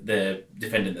the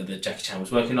defendant that Jackie Chan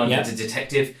was working on, the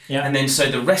detective. Yeah. And then so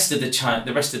the rest of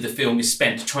the film is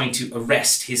spent trying to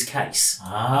arrest his case.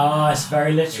 Ah, it's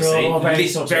very literal. You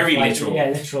see? Or Very literal. Yeah,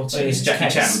 literal to It's his Jackie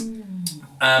case. Chan.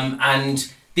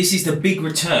 And this is the big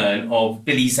return of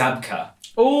Billy Zabka,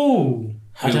 Oh.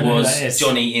 I don't who know who was that is.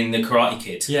 Johnny in The Karate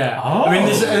Kid. Yeah. Oh. I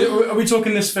mean, are we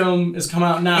talking this film has come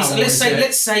out now? It's- or let's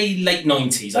is say late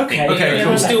 90s. I think. Okay, yeah,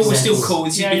 we're that still makes sense. cool.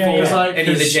 This is Yeah, yeah, before yeah. Like,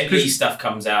 any of the Jet Li 'cause- stuff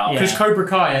comes out. Because Yeah. Cobra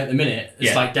Kai at the minute is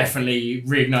Yeah. like definitely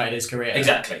reignited his career.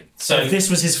 Exactly. So So if this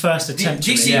was his first attempt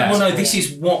this is to this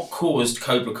is what caused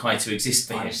Cobra Kai to exist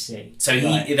for I him. see. So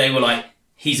Right. they were like,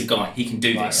 he's a guy, he can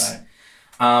do this.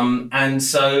 Right. And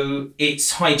so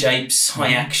it's high japes,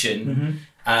 high action.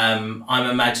 Mm-hmm. I'm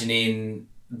imagining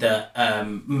that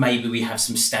maybe we have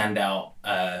some standout.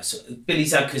 Billy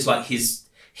Zabka's like his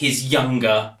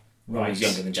younger. Well, he's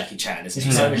younger than Jackie Chan, isn't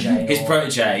His he? protege. His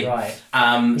protege.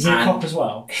 Right. Is he a and cop as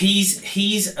well?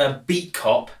 He's a beat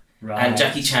cop. Right. And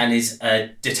Jackie Chan is a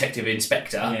detective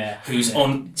inspector who's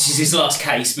on. This is his last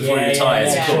case before he Yeah,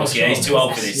 retires. yeah, of course, sure, he's too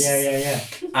old for this. Yeah.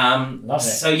 Love it.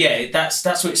 So yeah, that's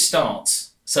where it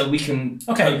starts. So we can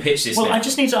pitch this. Well, bit. I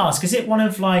just need to ask: is it one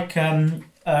of like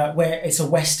where it's a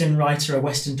Western writer, a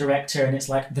Western director, and it's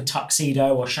like The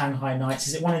Tuxedo or Shanghai Nights?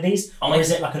 Is it one of these, or is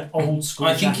it like an old school?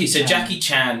 I think Jackie Chan? Jackie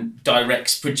Chan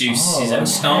directs, produces, and okay.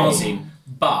 stars in,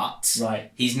 but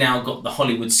Right. he's now got the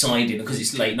Hollywood side in because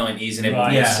it's late 90s and everyone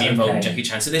Right, wants to be involved in okay. Jackie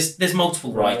Chan. So there's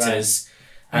multiple Right, writers.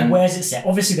 And where's it set?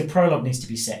 Obviously, the prologue needs to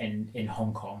be set in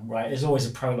Hong Kong, right? There's always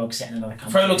a prologue set in another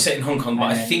country. Prologue set in Hong Kong, but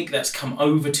I And- think that's come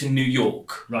over to New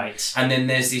York. Right. And then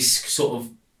there's this sort of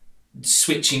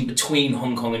switching between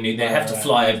Hong Kong and New York. They have to Right.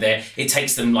 fly over there. It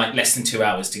takes them like less than 2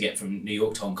 hours to get from New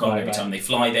York to Hong Kong Right, every right. time they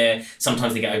fly there.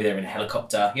 Sometimes they get over there in a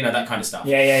helicopter, that kind of stuff.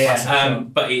 Yeah.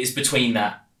 But it is between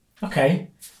that. Okay,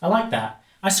 I like that.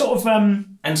 I sort of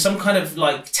And some kind of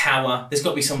like tower. There's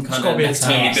got to be some kind gotta of be a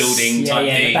Nakatomi tower. building Yeah, type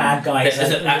yeah, the thing. bad guys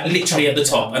There's at the literally at the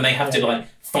top, top. and they have to Yeah. like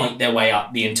fight their way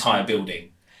up the entire building.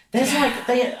 There's like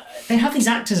they have these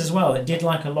actors as well that did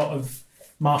like a lot of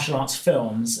martial arts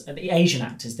films, the Asian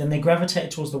actors. Then they gravitated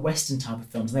towards the Western type of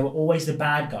films, and they were always the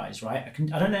bad guys, right?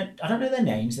 I don't know their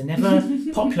names. They're never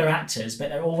popular actors, but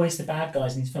they're always the bad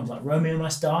guys in these films. Like Romeo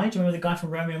Must Die. Do you remember the guy from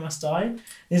Romeo Must Die?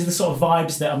 These are the sort of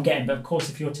vibes that I'm getting. But of course,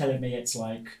 if you're telling me it's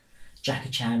like Jackie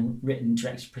Chan written,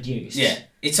 directed, produced. Yeah,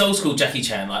 it's old school Jackie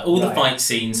Chan. Like all the Right. fight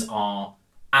scenes are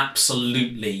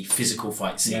absolutely physical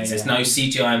fight scenes. Yeah, There's yeah. no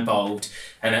CGI involved,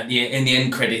 and in the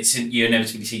end credits, you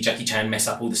inevitably see Jackie Chan mess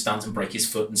up all the stunts and break his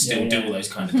foot and still Yeah, do yeah. all those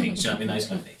kind of things. Do you know what I mean? Those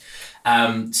kind of things.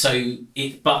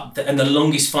 And the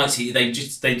longest fight scene, they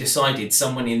decided,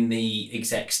 someone in the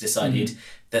execs decided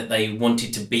that they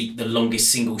wanted to beat the longest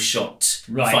single shot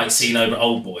Right. fight scene over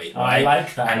Old Boy. I Right?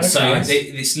 like that. And Okay. so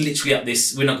it's literally up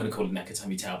this. We're not going to call it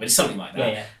Nakatomi Tower, but it's something like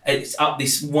that. Yeah. It's up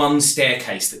this one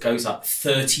staircase that goes up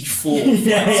 34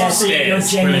 Yeah, flights of so you're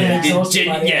stairs. genuinely exhausted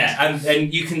by the end.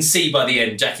 And you can see by the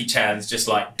end Jackie Chan's just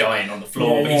like dying on the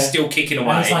floor, Yeah, but he's yeah. still kicking And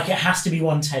away. it's like it has to be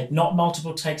one take, not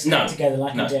multiple takes No, together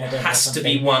like no, a Daredevil. or has to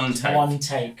be something. one take. One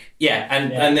take. Yeah,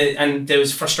 and there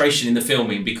was frustration in the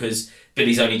filming because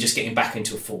Billy's only just getting back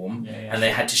into form, Yeah. and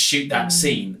they had to shoot that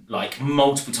scene like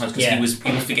multiple times because Yeah. he was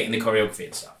forgetting the choreography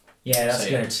and stuff. Yeah, that's So,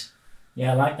 yeah. good.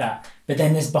 Yeah, I like that. But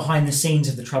then there's behind the scenes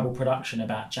of the Trouble production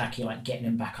about Jackie like getting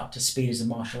him back up to speed as a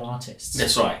martial artist.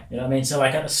 That's right. You know what I mean? So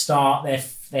like at the start,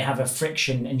 they have a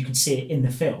friction, and you can see it in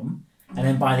the film. And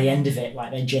then by the end of it,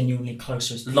 like they're genuinely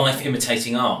closer as people. Life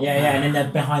imitating art. Yeah, and then they're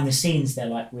behind the scenes, they're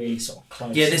like really sort of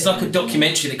close. Yeah, there's like a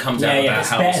documentary that comes out Yeah, about it's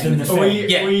how better than the film.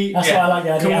 Yeah. That's why I like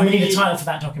the idea. Can And we need we- a title for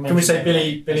that documentary. Can we say as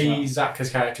Billy well. Zabka's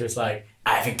character is like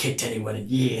I haven't kicked anyone in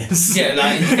years. Yeah,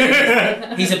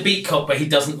 like he's a beat cop, but he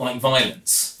doesn't like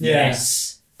violence.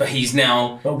 Yes. But he's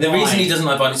now But the why? reason he doesn't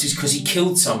like violence is because he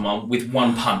killed someone with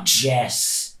one punch.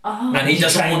 Yes. Oh. And he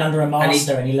doesn't trained want, under a and he-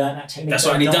 master and he learned that technique. That's but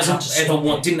right, and he don't know how to doesn't ever stop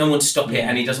want, it. didn't know when to stop it, Yeah.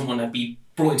 and he doesn't want to be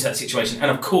brought into that situation. And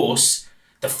of course,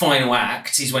 the final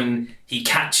act is when he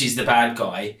catches the bad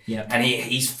guy, Yeah. and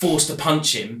he's forced to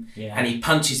punch him, Yeah. and he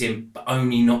punches him, but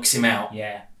only knocks him out.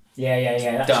 Yeah.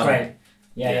 That's Done. great.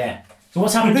 Yeah. So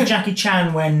what's happened to Jackie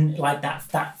Chan when like that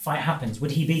fight happens?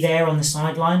 Would he be there on the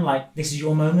sideline, like this is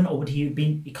your moment, or would he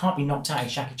be? He can't be knocked out.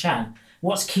 He's Jackie Chan.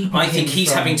 What's keeping? I think him he's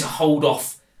from... having to hold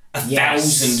off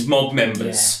 1,000 mob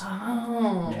members.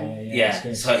 Oh. Yeah. That's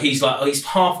good. So he's like he's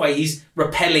halfway. He's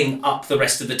rappelling up the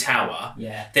rest of the tower.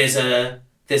 Yeah. There's a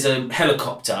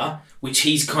helicopter which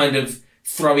he's kind of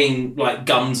throwing like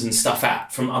guns and stuff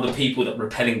at from other people that are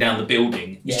rappelling down the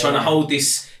building. He's Yeah, trying to yeah. hold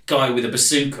this guy with a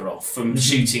bazooka off from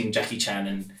shooting Jackie Chan,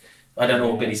 and I don't know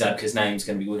what Billy Zabka's name's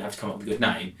going to be. We'll have to come up with a good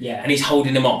name. Yeah. And he's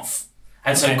holding him off.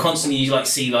 And so Okay. constantly you like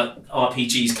see like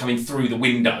RPGs coming through the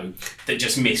window that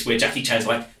just miss, where Jackie Chan's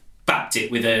like backed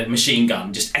it with a machine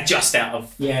gun just out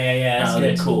of Yeah. That's the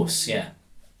good. course. Yeah.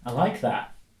 I like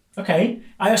that. Okay.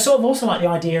 I sort of also like the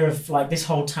idea of like this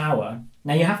whole tower.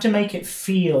 Now you have to make it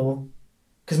feel,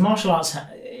 because martial arts,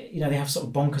 they have sort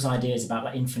of bonkers ideas about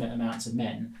like infinite amounts of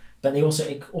men, but it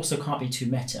also can't be too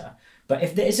meta. But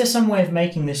is there some way of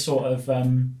making this sort of,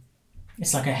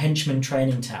 it's like a henchman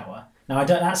training tower? Now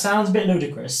that sounds a bit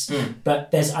ludicrous,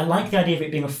 but I like the idea of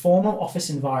it being a formal office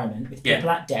environment with people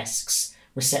at desks,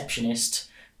 receptionists,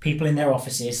 people in their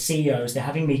offices, CEOs, they're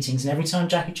having meetings, and every time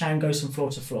Jackie Chan goes from floor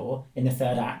to floor in the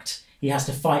third act, he has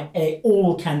to fight,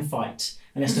 all can fight,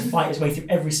 and has to fight his way through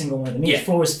every single one of them. Each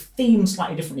floor is themed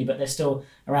slightly differently, but they're still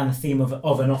around the theme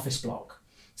of an office block.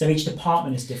 So each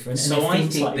department is different. And So they're I themed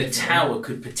think slightly the differently. tower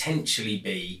could potentially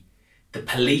be the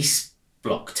police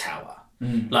block tower.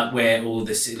 Like where all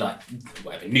this, like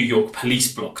whatever, New York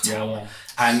police block tower. Yeah.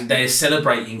 And they're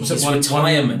celebrating Was his it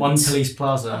retirement. one police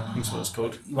plaza, I think is what it's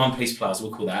called. One police plaza,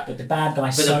 we'll call that. But the bad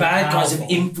guys. But the bad guys have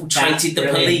infiltrated the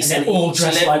police, and and they're all each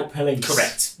dressed level, like police.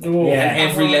 correct. Yeah. And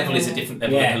every level is a different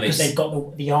level of Yeah, because police. they've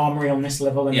got the armory on this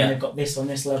level, and Yeah. then they've got this on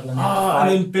this level, and And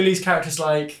then Billy's character's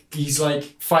like, he's like,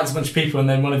 fights a bunch of people, and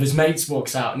then one of his mates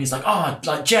walks out, and he's like,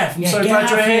 like, Jeff, I'm so glad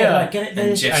you're here. Like, get it,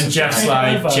 And Jeff's And Jeff's Take it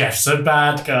like, over. Jeff's a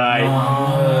bad guy.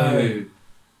 Oh.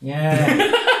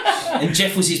 Yeah. And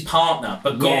Jeff was his partner,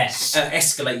 but got Yes.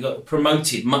 got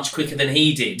promoted much quicker than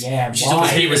he did. Yeah, which is why?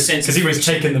 always a sense Because he was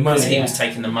taking the because money. he was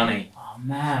taking the money. Oh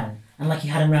man. And like he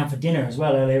had him round for dinner as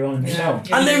well earlier on in the film.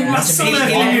 Yeah. And then Yeah. my He son let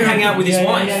left him you. hang out with his Yeah,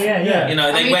 wife. yeah. You know,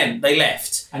 I they mean- they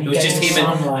left. And It you was get just his him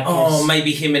and son, like,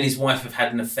 maybe him and his wife have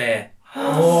had an affair.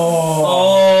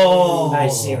 Oh, that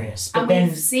is serious. But And then,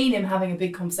 we've seen him having a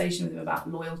big conversation with him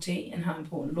about loyalty and how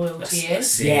important loyalty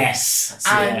That's is. it. yes,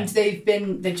 And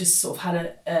they've just sort of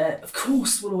had of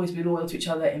course we'll always be loyal to each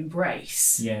other,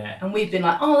 embrace. yeah, And we've been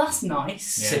like, oh, that's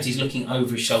nice. Except he's looking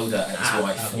over his shoulder at his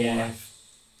wife. yeah.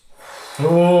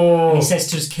 Oh. And he says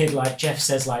to his kid, like Jeff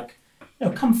says, like,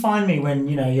 come find me when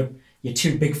you're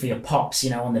too big for your pops,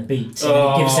 on the beat.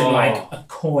 And he gives him like a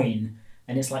coin,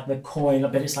 and it's like the coin,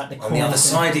 but it's like the coin On the other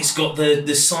side, it's got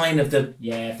the sign of the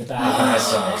yeah, the bad bad.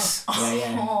 guys.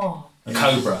 Yeah. Oh, A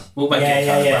cobra. We'll make Yeah, it a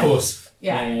yeah, cobra. yeah. Of course.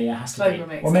 yeah. Yeah, has to Cobra be.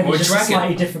 makes Or maybe sense. Or a just a dragon.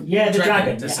 slightly different. Yeah, the Dragon,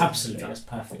 dragon. that's Yeah, it. absolutely. That's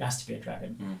perfect. It has to be a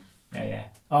dragon. Yeah.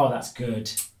 Oh, that's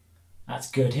good. That's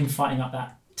good. Him fighting up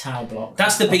that tower block.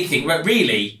 That's the big thing.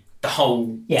 Really, the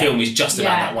whole Yeah. film is just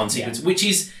about Yeah. that one sequence, which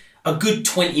is a good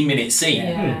 20-minute scene.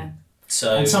 Yeah.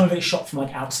 So And some of it's shot from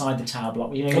like outside the tower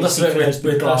block. You know, Well, you that's see a bit through with- those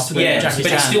big with glass the- windows. yeah, Jackie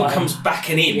but it Chan still fighting. comes back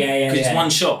and in Yeah, because it's one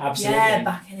shot. Absolutely. Yeah,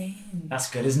 backing in. That's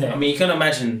good, isn't it? I mean, you can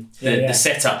imagine the Yeah.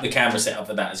 setup, the camera setup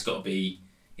for that has got to be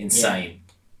insane.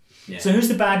 So who's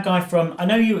the bad guy from? I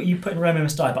know you put in Romeo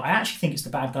Must Die, but I actually think it's the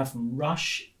bad guy from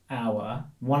Rush Hour.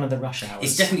 One of the Rush Hours.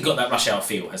 It's definitely got that Rush Hour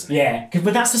feel, hasn't it? Yeah,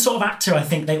 but that's the sort of actor I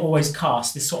think they always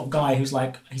cast. This sort of guy who's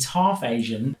like he's half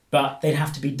Asian, but they'd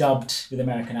have to be dubbed with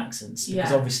American accents because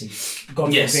Yeah. obviously,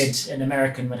 God Yes. forbid, an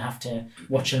American would have to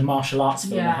watch a martial arts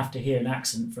film Yeah. and have to hear an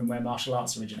accent from where martial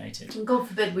arts originated. And God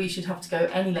forbid we should have to go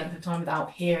any length of time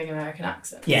without hearing American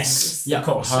accents. Yes, Yeah, of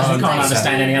course. We 100%. can't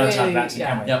understand any other type of Really, accent,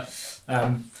 can we? Yep.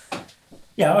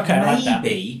 Yeah, okay, I like that.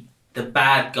 Maybe the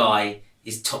bad guy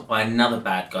is topped by another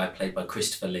bad guy played by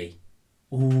Christopher Lee.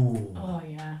 Ooh. Oh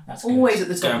yeah. That's good. Always at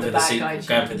the top Going of for the the bad sequel. guy.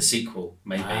 Going for the sequel,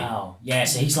 maybe. Wow. Yeah,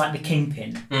 so he's like the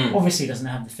kingpin. Mm. Obviously, he doesn't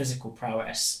have the physical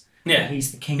prowess. Yeah, But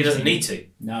he's the he kingpin. doesn't need to.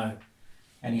 No.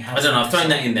 And he has. I don't know. I've thrown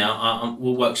that in there.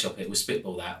 We'll workshop it. We'll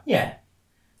spitball that. Yeah.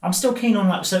 I'm still keen on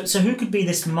that. So who could be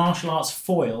this martial arts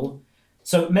foil?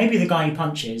 So maybe the guy he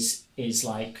punches is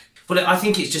like. But I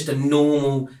think it's just a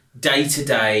normal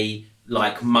day-to-day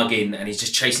like mugging, and he's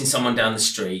just chasing someone down the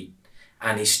street,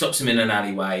 and he stops them in an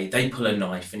alleyway. They pull a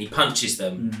knife, and he punches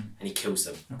them, and he kills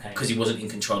them because he wasn't in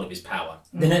control of his power.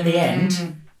 Then at the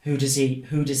end, who does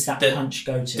that punch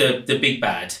go to? The big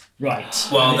bad. Right.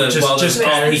 While the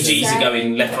RPGs are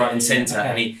going left, right, and Okay. centre,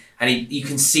 and he you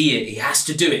can see it. He has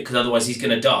to do it because otherwise he's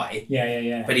going to die.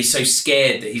 Yeah. But he's so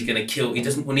scared that he's going to kill. He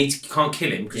doesn't. Can't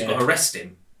kill him because you've got to arrest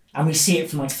him. And we see it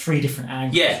from like 3 different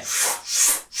angles. Yeah.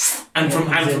 And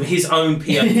from his own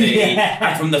POV, Yeah.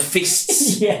 and from the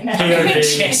fists, Yeah. and the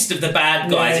chest of the bad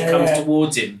guy as it comes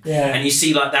towards him, Yeah. and you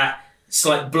see like that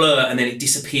slight blur, and then it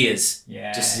disappears,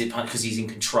 Yeah. just as it because he's in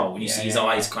control, and you see his Yeah.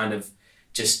 eyes kind of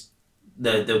just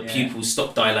the pupils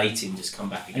stop dilating, just come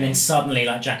back again. And then suddenly,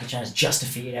 like, Jackie Chan has just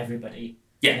defeated everybody.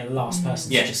 Yeah. And the last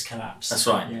person's Yeah. just collapsed. That's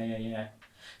right. Yeah.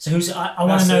 So I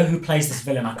want to know who plays this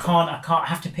villain. I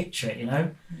have to picture it, you know?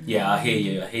 Yeah, I hear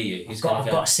you. Who's I've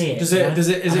got to see it. Is you know? it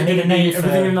going I need to a name be for-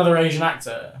 everything another Asian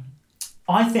actor?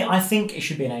 I think it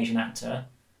should be an Asian actor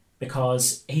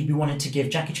because he'd be wanting to give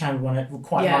Jackie Chan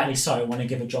quite Yeah. rightly so want to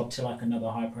give a job to like another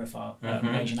high profile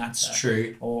Asian actor. It's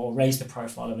true. Or raise the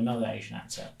profile of another Asian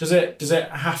actor. Does it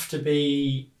have to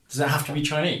be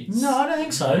Chinese? No, I don't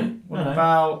think so. What No.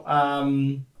 about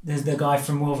There's the guy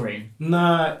from Wolverine.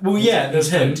 no? Well, yeah,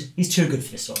 there's him. Good. He's too good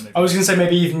for this sort of movie. I was going to say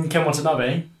maybe even Ken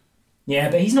Watanabe.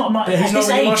 Yeah, but he's not. But he's at not this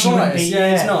really age, martial he wouldn't artist. be-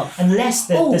 Yeah, he's not. Unless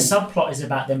the Oh. subplot is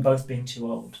about them both being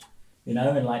too old, you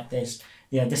know, and like this.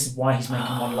 Yeah, this is why he's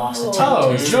making one last attempt.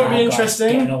 Oh, to do you know what would be bad guys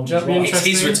interesting? getting old Do you know as what would be well. It's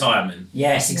his Interesting. retirement.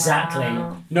 Yes, exactly.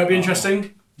 Wow. You know what'd be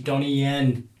interesting? Donnie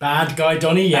Yen. Bad guy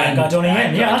Donnie Yen. Bad guy Donnie Yen.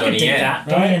 Bad Yeah, guy I could Donnie dig Yen. that.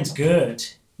 Donnie Right. Yen's good.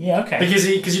 Yeah, okay. Because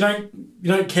you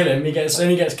don't kill him, he gets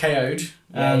KO'd,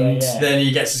 Yeah, and yeah. then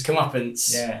he gets his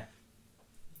comeuppance. Yeah.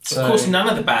 So, Of course, none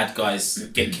of the bad guys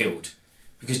get killed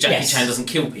because Jackie Yes. Chan doesn't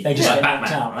kill people. They just like get knocked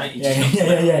Batman, out, right? He Yeah, just knocks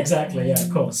them out. yeah, exactly. Yeah, of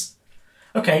course.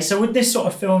 Okay, so would this sort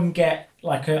of film get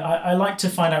like I like to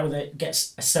find out whether it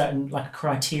gets a certain like a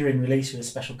Criterion release with a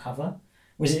special cover.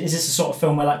 Is this a sort of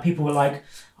film where like people were like,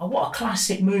 oh, what a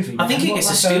classic movie? I think man, it what, gets a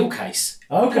like, steel case.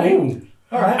 Okay. Ooh.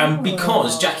 All right. And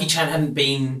because Jackie Chan hadn't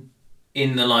been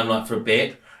in the limelight for a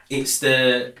bit, it's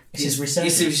his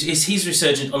resurgence. It's his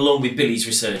resurgence along with Billy's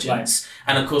resurgence.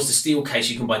 And of course, the steel case,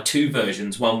 you can buy 2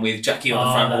 versions, one with Jackie on the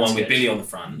Oh, front and that's one with good. Billy on the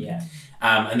front. Yeah.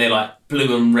 And they're like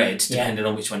blue and red, Yeah. depending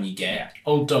on which one you get. Yeah.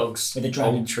 Old dogs. With the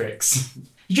dragon. Old tricks.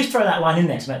 You just throw that line in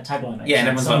there to make a tagline. Makes Yeah,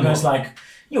 and sense. everyone's Someone like, goes like,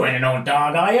 "You ain't an old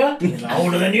dog, are you?" He's like,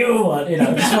 older than you, or, you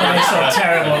know, just one of those sort of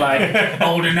terrible, like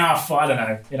old enough. I don't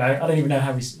know. You know, I don't even know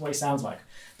what he sounds like.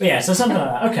 But yeah, so something like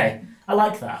that. Okay, I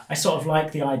like that. I sort of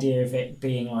like the idea of it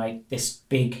being like this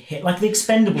big hit, like The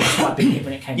Expendables was quite a big hit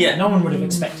when it came Yeah. out. No one would have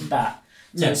expected that.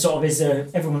 So Yeah. it sort of is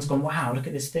everyone's gone, wow, look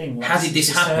at this thing. Like, How did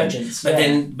this happen? resurgence. But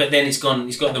Yeah. then it's got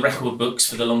in the record books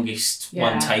for the longest Yeah.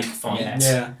 one take fight. Yeah.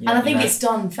 Yeah. And I think you know. it's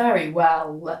done very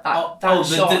well. That Oh,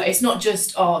 the- shot. the- It's not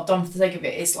just done for the sake of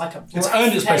it. It's like a. It's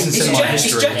earned its place in breathtaking- cinema It's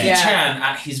history. Jackie Yeah. Chan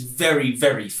at his very,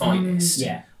 very finest.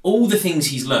 Yeah, All the things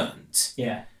he's learned,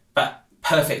 yeah. but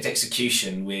perfect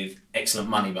execution with excellent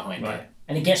money behind Right. it.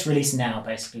 And it gets released now,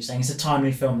 basically, saying it's a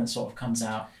timely film that sort of comes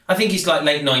out. I think it's like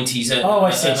late 90s Oh, I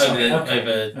see, over sorry. the, Okay.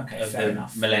 over, Okay, over fair the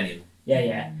enough. millennium.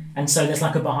 Yeah. And so there's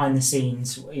like a behind the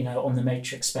scenes, you know, on the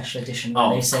Matrix special edition where Oh,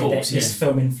 they of say course, that this yeah.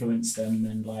 film influenced them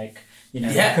and like, you know,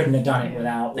 Yeah. they couldn't have done it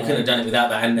without. They like, couldn't have done it without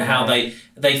that, and Yeah. how they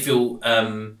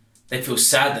feel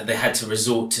sad that they had to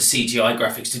resort to CGI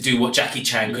graphics to do what Jackie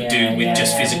Chan could do with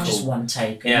just physical. Just one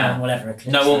take. Yeah. No one will ever eclipse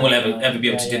No one will that, ever be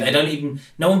able to do that. They don't even.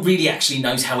 No one really actually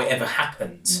knows how it ever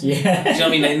happens. Yeah. Do you know what I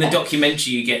mean? In the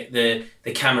documentary, you get the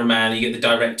cameraman, you get the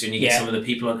director, and you get Yeah. some of the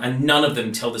people on, and none of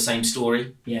them tell the same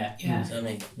story. Yeah. Yeah. Do you know what I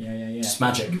mean? Yeah. It's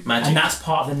magic. Magic. And that's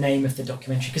part of the name of the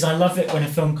documentary because I love it when a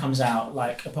film comes out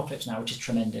like Apocalypse Now, which is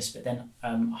tremendous, but then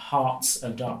Hearts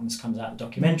of Darkness comes out, the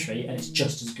documentary, and it's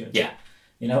just as good. Yeah.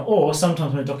 You know, or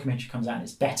sometimes when a documentary comes out and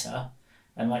it's better,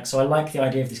 and like so I like the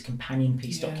idea of this companion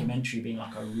piece Yeah. documentary being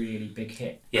like a really big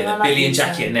hit. Yeah, And I that like Billy and the,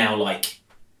 Jackie are now like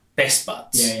best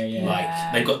buds. Yeah.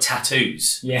 Like they've got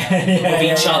tattoos Yeah. of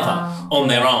each yeah. other on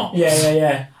their arm.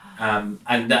 Yeah.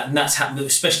 And that's happened,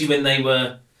 especially when they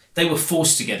were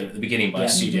forced together at the beginning by Yeah.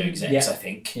 studio execs, Yeah. I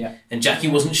think. Yeah. And Jackie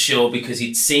wasn't sure because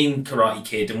he'd seen Karate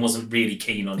Kid and wasn't really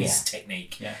keen on his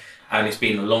technique. Yeah. And it's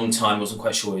been a long time, wasn't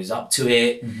quite sure he was up to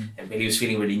it. Mm-hmm. And Billy was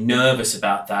feeling really nervous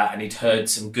about that, and he'd heard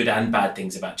some good and bad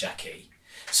things about Jackie.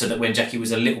 So that when Jackie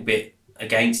was a little bit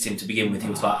against him to begin with, he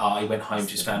was like, he went home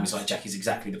to his family, he's like, Jackie's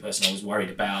exactly the person I was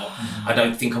worried about. Mm-hmm. I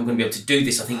don't think I'm going to be able to do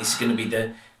this. I think this is going to be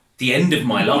the end of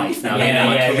my life now, the end of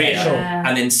my Yeah, career. sure.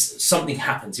 And then something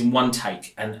happens in one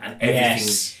take, and everything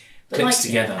Yes. But Clicks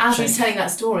together. as he's telling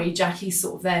that story, Jackie's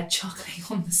sort of there chuckling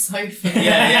on the sofa.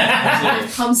 Yeah,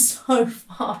 It comes so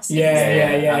fast.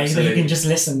 Yeah. absolutely. You can just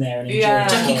listen there and enjoy. Yeah.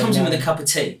 the Jackie story comes in now. with a cup of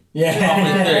tea. Yeah.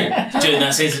 Halfway through, doing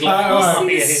that, so he's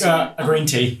like, a green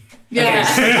tea. Yeah.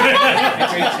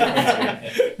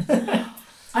 Okay.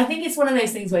 I think it's one of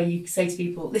those things where you say to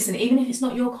people, listen, even if it's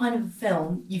not your kind of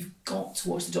film, you've got to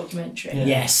watch the documentary.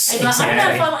 Yes, And you're like, I don't know if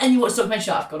exactly. I want, and you watch the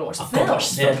documentary, I've got to watch the I've film. got to watch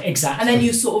the film. Exactly. And then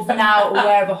you're sort of now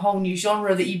aware of a whole new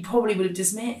genre that you probably would have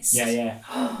dismissed. Yeah.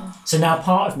 So now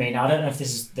part of me, now I don't know if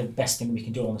this is the best thing we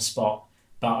can do on the spot,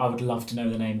 but I would love to know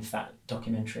the name of that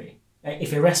documentary.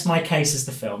 If Arrest My Case is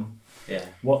the film, Yeah.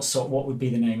 what would be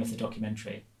the name of the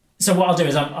documentary? So what I'll do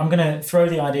is I'm going to throw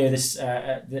the idea of this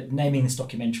naming this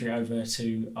documentary over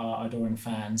to our adoring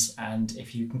fans, and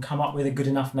if you can come up with a good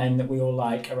enough name that we all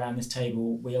like around this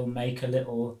table, we'll make a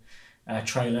little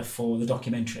trailer for the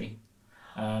documentary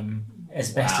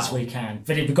as best as we can.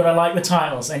 But you've got to like the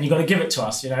titles and you've got to give it to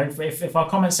us. You know, if our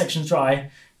comment section's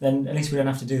dry, then at least we don't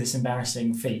have to do this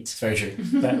embarrassing feat. It's very true.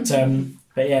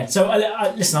 But yeah. So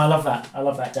listen, I love that. I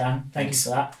love that, Dan. Thank you for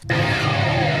that.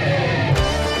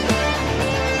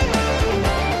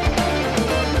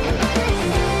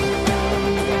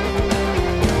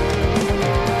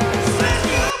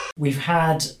 We've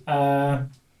had a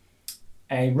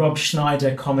Rob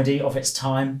Schneider comedy of its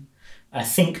time, a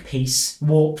think piece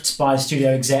warped by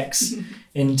studio execs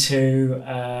into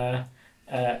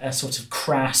a sort of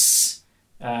crass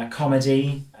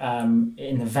comedy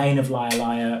in the vein of Liar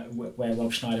Liar, where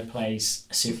Rob Schneider plays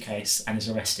a suitcase and is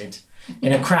arrested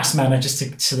in a crass manner,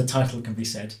 just so the title can be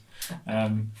said.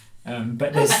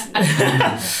 But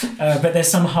there's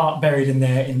some heart buried in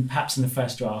there, perhaps in the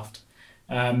first draft.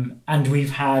 And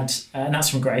we've had, and that's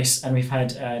from Grace, and we've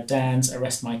had Dan's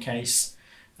Arrest My Case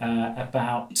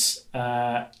about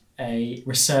a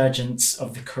resurgence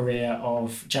of the career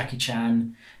of Jackie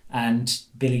Chan and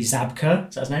Billy Zabka,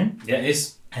 is that his name? Yeah, it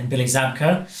is. And Billy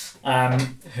Zabka,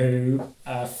 who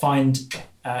find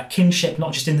kinship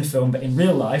not just in the film but in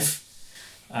real life,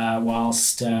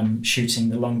 whilst shooting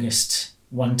the longest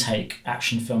one-take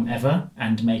action film ever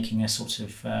and making a sort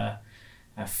of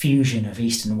a fusion of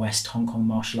East and West Hong Kong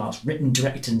martial arts, written,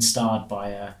 directed and starred by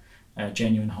a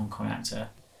genuine Hong Kong actor.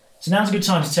 So now's a good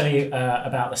time to tell you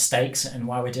about the stakes and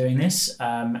why we're doing this,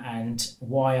 and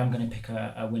why I'm going to pick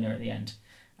a winner at the end.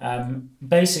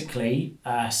 Basically,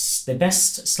 the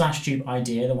best slash dupe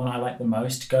idea, the one I like the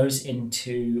most, goes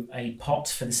into a pot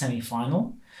for the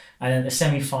semi-final. And at the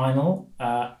semi-final,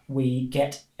 we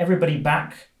get everybody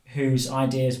back whose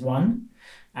ideas won,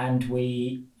 and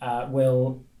we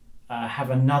will have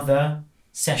another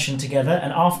session together.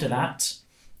 And after that,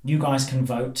 you guys can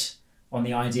vote on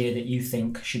the idea that you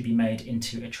think should be made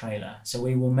into a trailer. So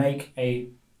we will make a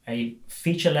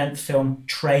feature-length film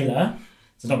trailer.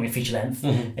 So it's not going to be feature-length.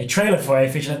 Mm-hmm. A trailer for a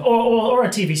feature-length, or a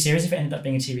TV series, if it ended up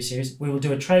being a TV series. We will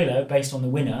do a trailer based on the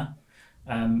winner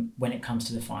when it comes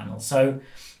to the final. So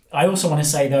I also want to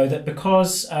say, though, that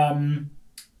because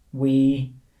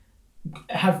we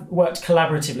have worked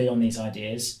collaboratively on these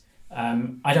ideas,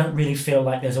 I don't really feel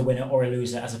like there's a winner or a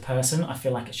loser as a person. I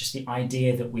feel like it's just the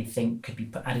idea that we think could be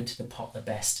added to the pot the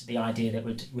best, the idea that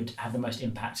would have the most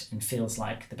impact and feels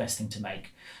like the best thing to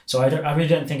make. So I really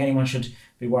don't think anyone should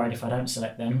be worried if I don't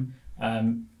select them,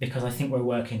 because I think we're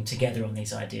working together on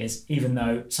these ideas, even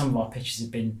though some of our pitches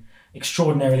have been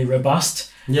extraordinarily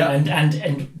robust. Yeah.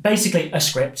 And basically a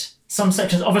script, some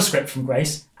sections of a script from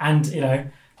Grace, and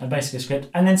basically a script,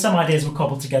 and then some ideas were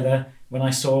cobbled together when I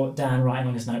saw Dan writing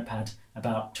on his notepad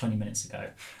about 20 minutes ago.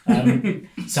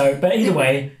 But either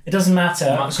way, it doesn't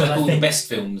matter. Much like all the best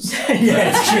films.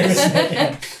 Yeah, it's true, isn't it?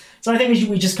 Yeah. So I think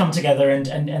we just come together, and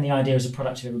the idea is a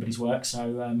product of everybody's work.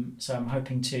 So I'm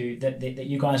hoping that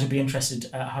you guys will be interested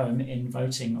at home in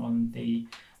voting on the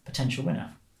potential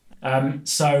winner.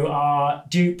 So our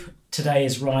dupe today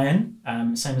is Ryan,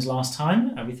 same as last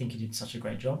time. We think he did such a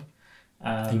great job.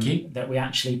 Thank you. That we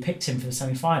actually picked him for the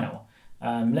semi-final.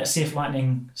 Let's see if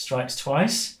lightning strikes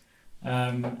twice.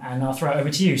 And I'll throw it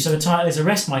over to you. So the title is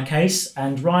Arrest My Case,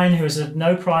 and Ryan, who has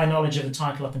no prior knowledge of the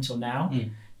title up until now,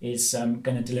 is going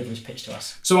to deliver his pitch to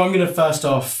us. So I'm going to first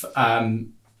off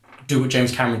do what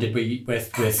James Cameron did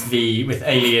with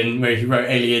Alien, where he wrote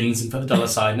Aliens and put the dollar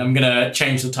sign. I'm going to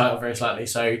change the title very slightly.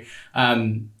 So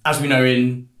as we know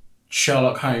in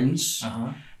Sherlock Holmes,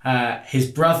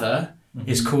 his brother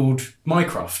is called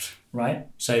Mycroft. Right.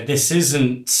 So this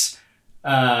isn't.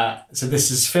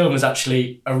 This film is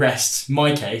actually Arrest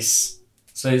My Case.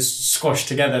 So it's squashed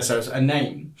together, so it's a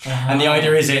name. And the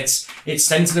idea is it's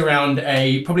centered around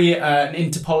probably an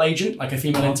Interpol agent, like a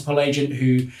female Interpol agent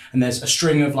and there's a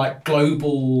string of like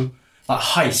global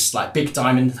heists, like big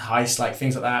diamond heists, like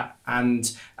things like that.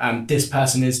 And this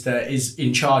person is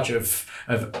in charge of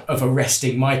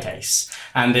arresting my case,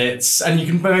 and you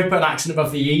can maybe put an accent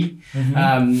above the E,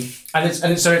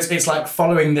 so it's like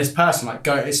following this person,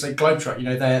 it's like Globetrot. You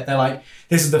know, they're like,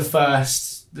 this is the first.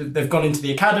 They've gone into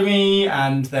the academy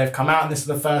and they've come out, and this is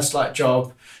the first like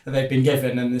job that they've been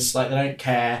given, and this like they don't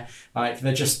care, like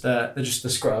they're just the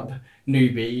scrub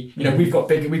newbie. You know, we've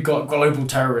got global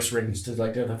terrorist rings to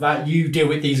like deal with that. You deal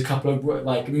with these, a couple of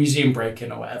like museum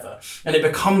break-in or whatever, and it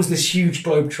becomes this huge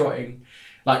globe-trotting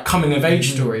like coming of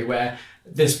age story where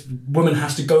this woman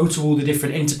has to go to all the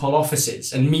different Interpol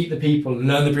offices and meet the people and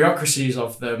learn the bureaucracies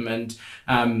of them, and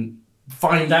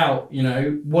find out, you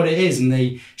know, what it is.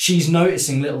 And she's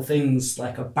noticing little things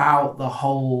like about the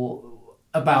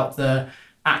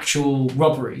actual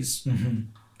robberies.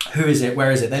 Who is it?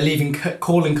 Where is it? They're leaving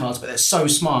calling cards, but they're so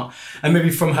smart. And maybe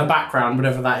from her background,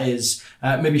 whatever that is,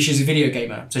 maybe she's a video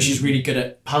gamer, so she's really good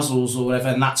at puzzles or whatever,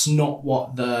 and that's not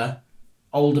what the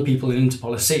older people in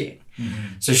Interpol are seeing.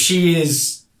 So she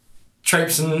is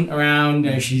traipsing around,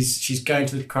 you know, she's going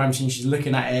to the crime scene, she's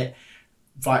looking at it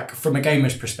like from a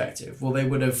gamer's perspective. Well, they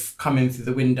would have come in through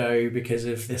the window because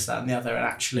of this, that, and the other, and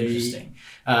actually,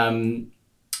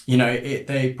 you know,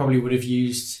 they probably would have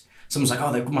used. Someone's like,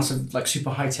 oh, they must have like super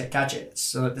high tech gadgets,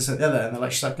 so like this and the other, and they're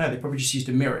like, she's like, no, they probably just used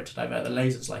a mirror to divert the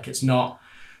lasers. Like, it's not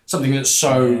something that's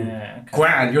so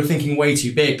grand. You're thinking way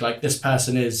too big. Like, this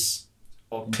person is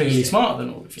clearly smarter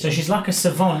than all of you. So she's like a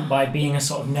savant by being a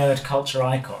sort of nerd culture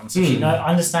icon. So she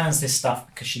understands this stuff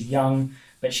because she's young,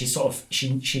 but she sort of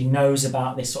she knows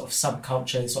about this sort of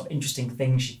subculture, this sort of interesting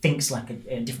thing. She thinks like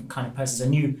a different kind of person. It's a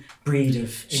new breed of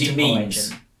Interpol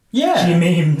agent. Yeah, she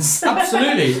memes.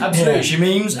 Absolutely. Yeah. She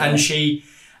memes, and she,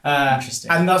 interesting.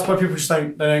 And that's why people just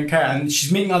don't care. And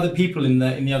she's meeting other people in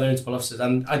the other Interpol offices.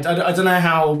 And I don't know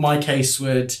how my case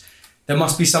would. There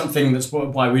must be something that's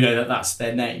why we know that that's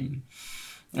their name.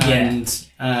 And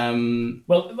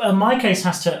well, my case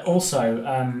has to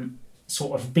also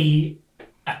sort of be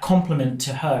a compliment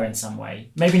to her in some way.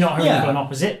 Maybe not her equal and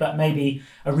opposite, but maybe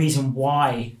a reason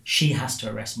why she has to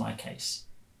arrest my case.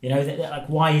 You know, like,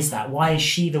 why is that? Why is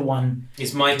she the one?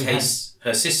 Is my case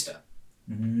her sister?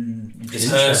 Is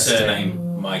her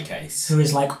surname my case? Who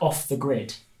is like off the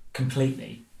grid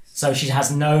completely. So she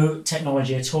has no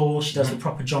technology at all. She does the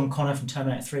proper John Connor from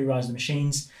Terminator 3, Rise of the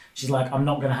Machines. She's like, I'm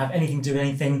not going to have anything to do with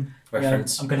anything.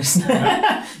 Reference. You know, I'm going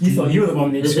to... You thought you were the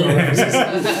one that did references.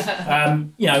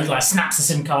 You know, like snaps a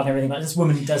SIM card and everything. Like, this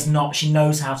woman does not... She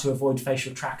knows how to avoid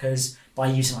facial trackers by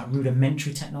using like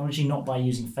rudimentary technology, not by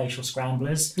using facial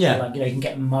scramblers. Yeah. Like, you know, you can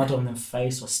get mud on the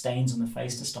face or stains on the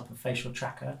face to stop a facial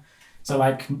tracker. So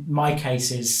like, my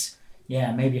case is,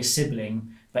 maybe a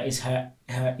sibling, but is her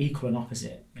equal and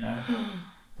opposite, you know?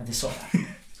 And this sort of...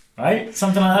 Right?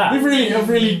 Something like that. I've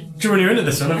really drawn you into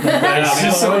this one, haven't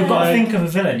we? We've got to think of a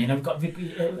villain, you know.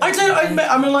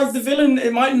 I mean, like, the villain,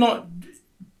 it might not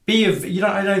be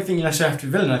I don't think you necessarily have to be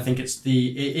a villain. I think it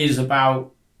is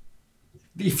about,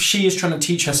 if she is trying to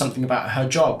teach her something about her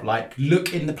job, like,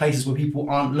 look in the places where people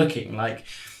aren't looking, like,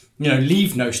 you know,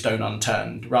 leave no stone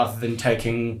unturned rather than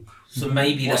taking... So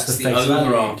maybe that's the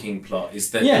overarching plot,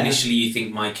 is that initially you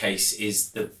think my case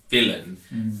is the villain,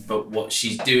 but what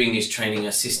she's doing is training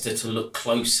her sister to look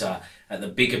closer at the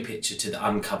bigger picture, to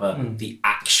uncover the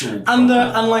actual problem.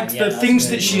 The things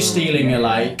that she's stealing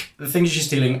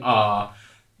are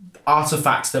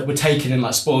artifacts that were taken in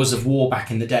like spoils of war back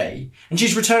in the day, and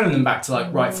she's returning them back to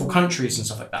like rightful countries and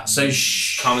stuff like that. So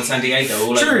Carmen Sandiego,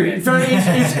 all true, over again.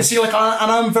 Very. See, like,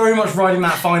 and I'm very much riding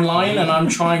that fine line, and I'm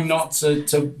trying not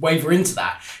to waver into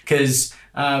that, because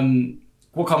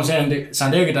what Carmen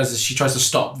Sandiego does is she tries to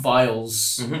stop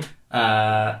Vile's sort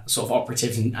of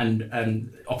operatives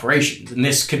and operations, and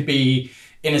this could be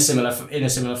in a similar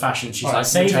fashion. She's like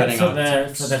returning for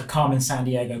the Carmen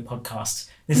Sandiego podcast.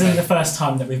 This isn't the first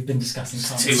time that we've been discussing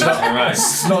Carmen.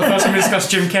 It's not the first time we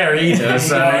discussed Jim Carrey either.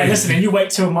 So listen, you wait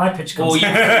till my pitch comes. Or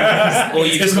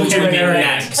you just call me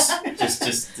nags.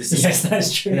 Yes,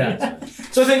 that's true. Yeah.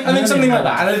 So I think something like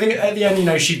that, and I think at the end, you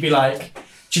know, she'd get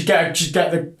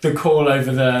the call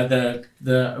over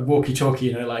the walkie-talkie,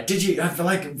 you know, like,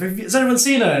 has anyone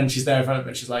seen her? And she's there in front of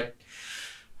it. She's like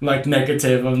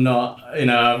negative, I'm not, you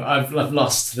know, I've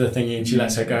lost the thingy, and she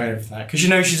lets her go and everything, because you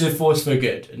know she's a force for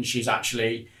good, and she's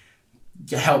actually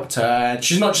helped her, and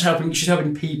she's not just helping, she's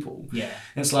helping people.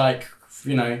 It's like,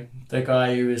 you know, the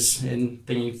guy who was in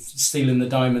thingy stealing the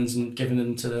diamonds and giving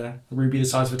them to the ruby the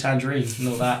size of a tangerine and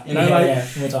all that, you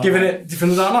know, giving it from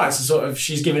the Dark Knight. So sort of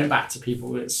she's giving it back to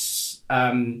people. It's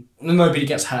nobody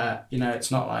gets hurt, you know.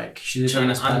 It's not like she's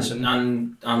a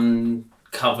person.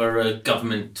 cover a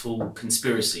governmental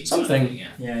conspiracy. Something. Yeah.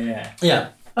 Yeah. Yeah.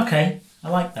 Okay, I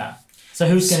like that. So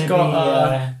who's going to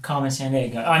be Carmen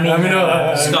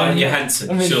Sandiego? Scarlett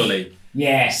Johansson, surely.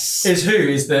 Yes. Is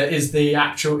the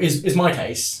actual is my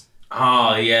case.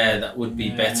 Ah, yeah, that would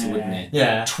be better, wouldn't it?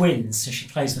 Yeah. Twins, so she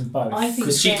plays them both. I think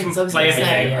 'Cause she can twins, I was play gonna say,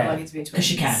 everything. I'd like it to be twins. Because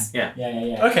she can.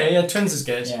 Yeah. Okay, yeah, twins is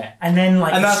good. Yeah, and then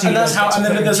like And that's how. And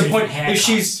then there's a point. Haircuts, If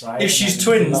she's right? if she's And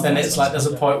twins, love then that it's sort like there's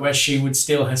of a stuff. point where she would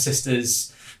steal her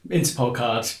sister's Interpol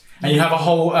card, and you have a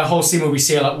whole scene where we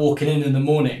see her like walking in the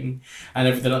morning and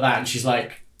everything like that, and she's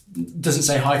like doesn't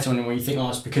say hi to anyone. You think, oh,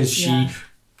 it's because she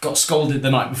got scolded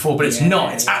the night before, but it's Yeah,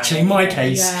 not. It's yeah, actually my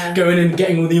case, Yeah. going in and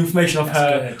getting all the information off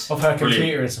That's her good. computer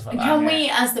Brilliant. and stuff like And that. can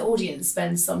we, as the audience,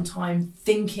 spend some time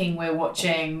thinking we're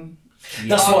watching?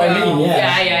 That's what I mean.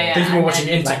 Yeah. Yeah. Thinking we're And watching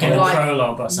then- Interpol. Like in a Like,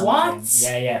 prologue or something. what?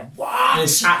 Yeah. What?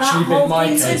 It's actually been my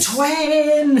case.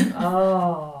 twin.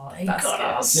 Oh, they That's got good.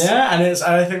 us. Yeah, and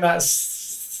I think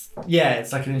that's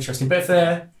it's like an interesting. But if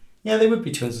they would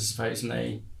be twins, I suppose, and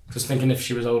they. Just thinking if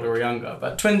she was older or younger,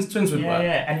 but twins would work.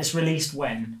 Yeah, and it's released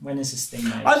when? When is this thing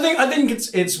made? I think it's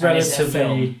And is it a relatively.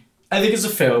 film? I think it's a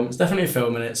film. It's definitely a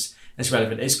film, and it's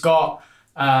relevant. It's got.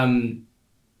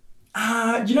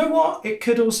 You know what? It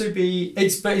could also be. I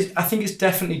think it's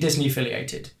definitely Disney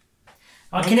affiliated.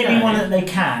 Can it be Okay. one that they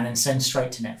can and send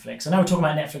straight to Netflix? I know we're talking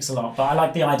about Netflix a lot, but I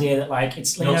like the idea that like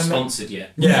it's Not sponsored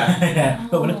yet. yeah,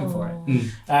 but we're looking for it.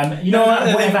 You know, No, I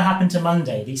think- whatever happened to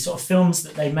Monday? These sort of films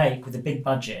that they make with a big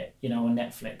budget, you know, on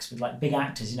Netflix with like big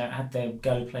actors. You know, it had the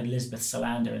girl who played Elizabeth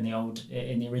Salander in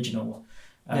the original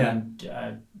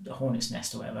Hornet's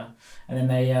Nest or whatever, and then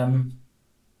they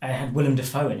had Willem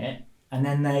Dafoe in it. And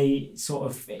then they sort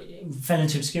of fell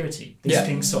into obscurity. These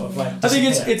things sort of like. I think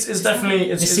disappear. it's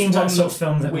definitely. It seems like the sort of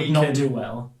film that would not can- do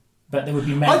well, but they would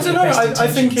be made. I with don't the know. best I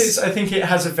think intentions. it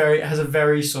has a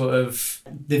very sort of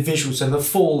the visual. So The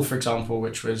Fall, for example,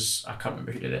 which was I can't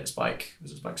remember who did it. Spike.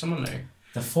 Was it Spike? Someone knew.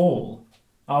 The Fall.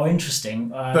 Oh, interesting.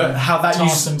 But how that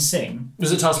Tarsem Singh.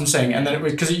 Was it Tarsem Singh? And then it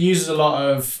was because it uses a lot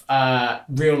of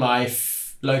real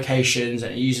life locations,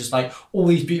 and it uses like all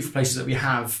these beautiful places that we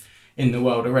have in the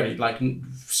world already. Like,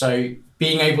 so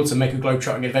being able to make a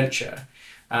globetrotting adventure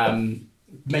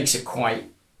makes it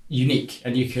quite unique,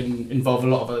 and you can involve a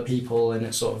lot of other people, and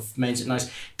it sort of makes it nice.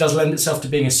 It does lend itself to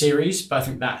being a series, but I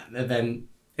think that then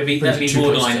That'd be Too close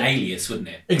borderline to- Alias, wouldn't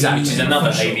it? Exactly. Which is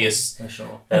another For sure. Alias For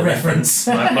sure. reference.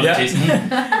 My apologies. We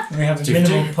have Do-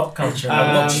 minimal do- pop culture.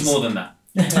 Much more than that.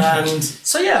 and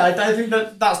so yeah, I think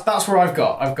that's where I've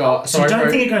got. So you I don't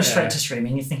wrote- think it goes yeah. straight to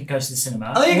streaming? You think it goes to the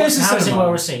cinema? I think it goes to the How is it cinema.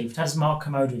 well received? How does Mark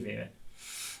Commode review it?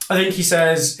 I think he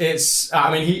says it's.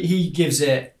 I mean, he gives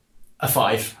it a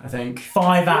 5. I think.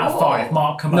 5 out of 5.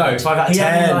 Mark Commode. No, 5 out of He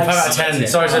 10. only 5 likes- out of 10. Oh,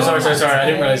 Sorry. I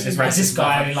didn't realise his That's racist. this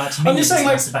guy who likes I'm just saying,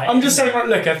 minions, that's about it. like,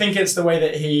 look, I think it's the way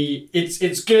that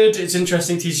it's good, it's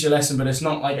interesting, teaches you a lesson, but it's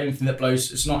not like anything that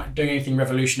blows. It's not doing anything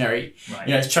revolutionary. Right.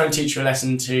 You know, it's trying to teach you a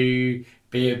lesson to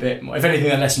be a bit more. If anything,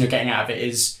 the lesson you're getting out of it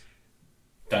is.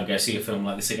 Don't go see a film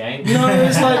like this again. No,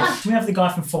 it's like. Do we have the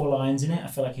guy from 4 Lions in it? I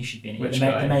feel like he should be in it. Which the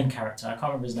guy? main character. I can't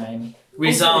remember his name.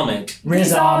 Riz Ahmed.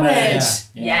 Riz Ahmed.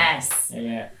 Yes.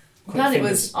 Yeah. I'm glad it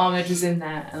was Ahmed was in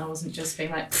there, and I wasn't just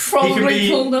being like probably be-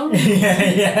 pulled on.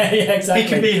 yeah, exactly. He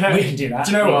can be her. We can do that.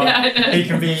 Do you know what? Yeah, I know. He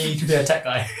can be a tech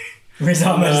guy. Riz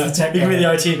Ahmed is the tech He can be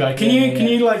guy. the IT guy. Can Yeah,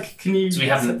 you? So we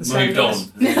haven't set the moved on.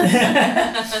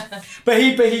 standards? But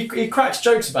he cracks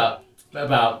jokes about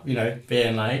you know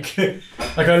being like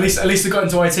at least I got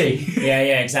into IT. Yeah,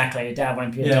 exactly. Your dad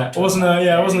won't be a Yeah, doctor.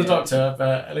 I wasn't a doctor,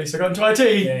 but at least I got into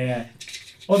IT. Yeah.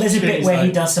 Well, there's a bit He's where he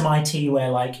like- does some IT where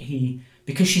like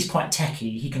because she's quite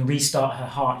techie, he can restart her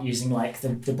heart using like the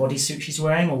bodysuit she's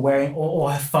wearing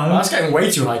or her phone. Well, that's getting way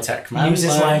too high tech, man.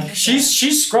 Uses, like-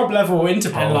 she's scrub level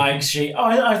Interpol. And like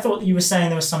I thought you were saying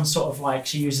there was some sort of like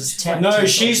she uses tech. no, to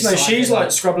she's sort of decipher,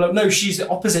 like scrub level. No, she's the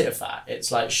opposite of that.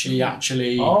 It's like she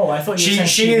actually. Oh, I thought you were saying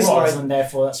she she is was, like- and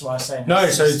therefore that's what I was saying. No,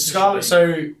 so Scarlett.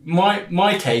 So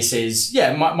my case is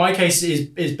my case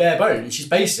is bare bones. She's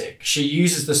basic. She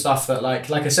uses the stuff that like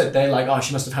I said, they're like, oh,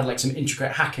 she must have had like some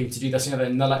intricate hacking to do this and the other,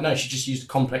 and they're like, no, she just used a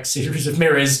complex series of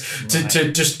mirrors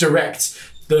to just direct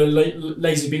the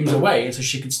laser beams away, and so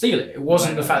she could steal it. It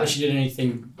wasn't the fact that she did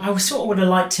anything. I sort of would have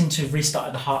liked him to have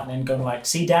restarted the heart and then gone like,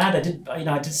 see, Dad,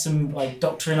 I did some like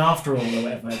doctoring after all or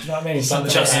whatever. Do you know what I mean?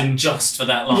 Something like that. Just for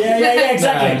that line. Yeah,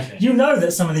 exactly. No. You know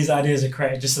that some of these ideas are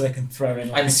created just so they can throw in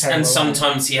like a And terrible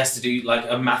sometimes he has to do like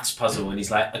a maths puzzle, and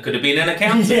he's like, I could have been an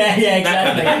accountant. yeah,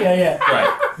 exactly. That kind of Yeah.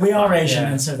 Right. We are Asian,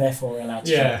 Yeah. and so therefore we're allowed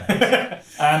to. Yeah.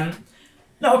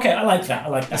 No, okay, I like that.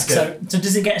 That's So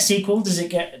does it get a sequel? Does it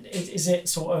get? Is it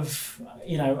sort of?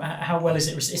 You know, how well is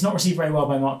it? It's not received very well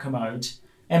by Mark Commode.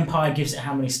 Empire gives it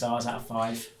how many stars out of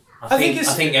 5? I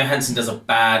think Johansson does a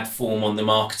bad form on the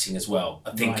marketing as well.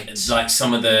 I think like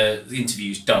some of the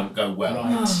interviews don't go well.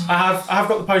 Right. I have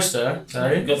got the poster.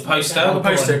 So You got the poster? I've got the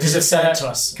poster because if send it to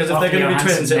us. Because if they're going to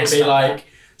be twins,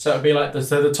 it'll be like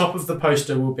the top of the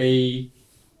poster will be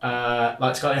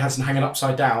like Scarlett Johansson hanging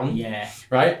upside down. Yeah.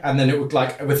 Right, and then it would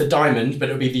like with a diamond, but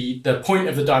it would be the point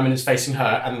of the diamond is facing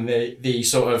her, and then the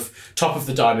sort of top of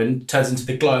the diamond turns into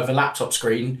the glow of a laptop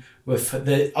screen with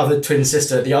the other twin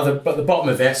sister, but the bottom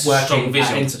of it working Strong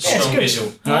visual. into Strong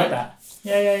visual. I like that.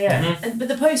 Yeah. Mm-hmm. But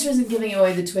the poster isn't giving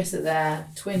away the twist that they're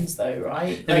twins, though,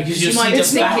 right? No, because you you'll might see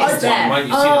just the think back it's of one, there. won't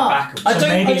you? See the back of So one.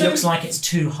 maybe I it don't- looks like it's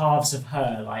 2 halves of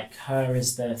her, like her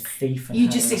is the thief. And You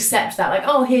her just is accept that, like,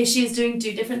 oh, here she is doing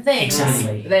 2 different things.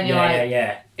 Exactly. But then you're like,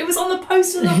 Yeah. it was on the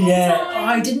poster the whole Yeah, time.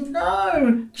 I didn't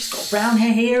know. She's got brown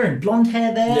hair here and blonde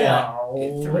hair there. Yeah.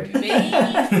 Oh. Through me.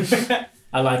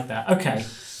 I like that. Okay.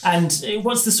 And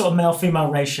what's the sort of male-female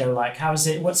ratio like? How is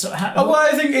it? What sort? Well,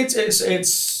 I think it's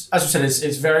as we said,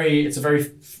 it's a very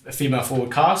female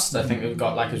forward cast. I think we've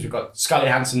got Scarlett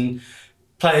Johansson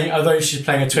playing, although she's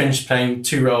playing a twin, she's playing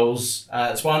 2 roles.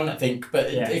 It's one, I think,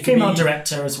 but yeah. it could Female be,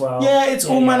 director as well. Yeah, it's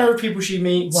all manner of people she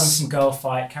meets. Won some girl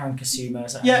fight. Karen Kasuma.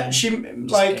 Is that her Yeah, name? she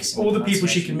Just like guessing all the the people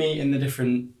she can pronunciation. meet in the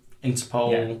different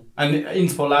Interpol, Yeah. and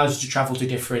Interpol allows you to travel to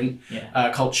different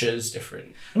Yeah. cultures,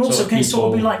 different. And also, sort of can it sort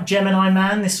of be people. like Gemini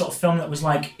Man, this sort of film that was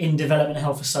like in development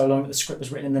hell for so long that the script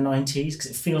was written in the 90s? Because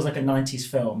it feels like a 90s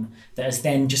film that has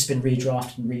then just been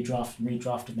redrafted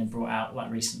and then brought out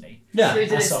like recently. Yeah, So did it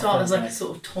That's sort of start as like like- a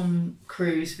sort of Tom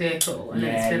Cruise vehicle, and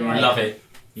then Yeah, it's been yeah. I like love it.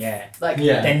 Yeah. Like,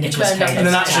 yeah. Then Nicolas Turned up Cage. and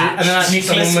then actually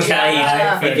someone was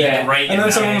Yeah. But Yeah. great And then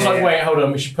in someone that. was like, wait, hold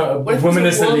on, we should put a What if woman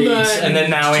it's as a the lead, woman? and then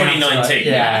now we have to, 2019.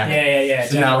 Yeah.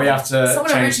 So now we have to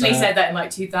someone change originally that. said that in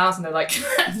like 2000. They're like,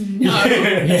 no.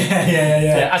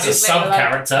 Yeah. As a It's later, like-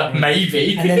 sub-character,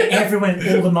 maybe. And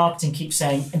then all the marketing keeps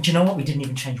saying, and do you know what? We didn't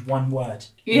even change one word.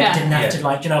 Yeah. We didn't have Yeah. to,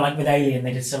 like, you know, like with Alien,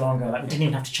 they did so long ago, like, we didn't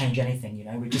even have to change anything, you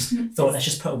know? We just thought, let's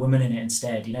just put a woman in it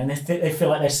instead, you know? And they feel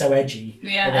like they're so edgy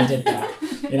Yeah. that they did that,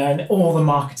 you know? And all the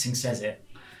marketing says it.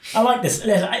 I like this.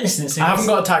 Listen, it's I haven't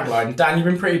got a tagline. Dan, you've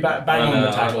been pretty bang on the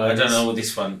tagline. I don't know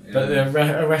this one. But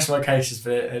the arrest my case has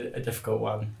been a difficult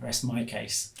one. Rest my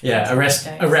case. Yeah, arrest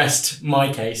case.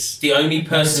 my case. The only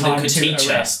person time that could to teach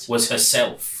arrest. her was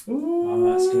herself.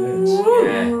 Oh, that's good.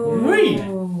 Yeah.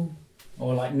 Wee.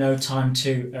 Or like, no time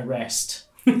to arrest.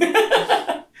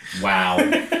 Wow.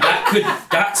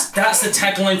 That's the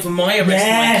tagline for my arrest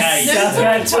Yes! my case. That's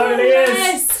what it totally is.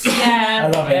 Yes. Yeah. I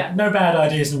love it. Yeah. No bad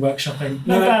ideas in workshopping.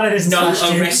 No bad ideas in No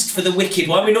Slash Tube. arrest for the wicked.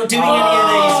 Why are we not doing Oh,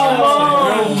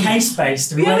 any of we're all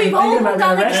case-based. Yeah, we've all about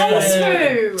done the arrest case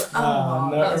those. through.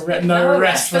 Oh, No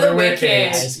arrest for the wicked.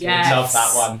 Yes. Love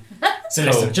that one. So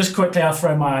Cool. listen, just quickly, I'll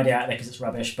throw my idea out there because it's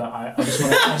rubbish, but I just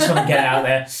want to get it out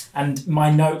there. And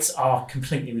my notes are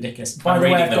completely ridiculous. By I'm the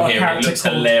way, reading I've them got a here, it character looks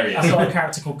called hilarious. I've got a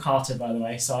character called Carter, by the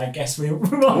way. So I guess we're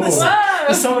on the Ooh. same.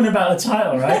 There's something about the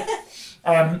title, right?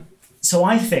 So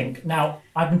I think now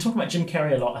I've been talking about Jim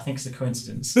Carrey a lot. I think it's a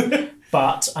coincidence,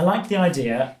 but I like the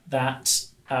idea that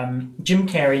Jim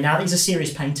Carrey, now that he's a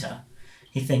serious painter,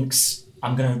 he thinks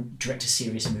I'm going to direct a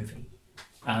serious movie,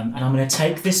 and I'm going to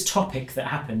take this topic that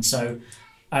happened. So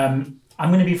I'm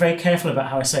going to be very careful about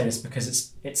how I say this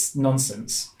because it's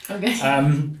nonsense. Okay.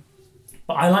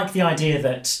 But I like the idea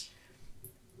that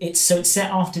it's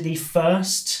set after the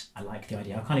first. I like the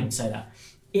idea. I can't even say that.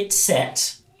 It's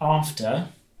set after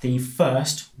the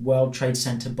first World Trade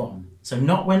Center bomb. So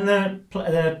not when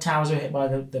the towers were hit by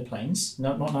the planes.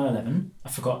 No, not 9/11. I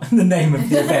forgot the name of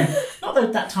the event. Not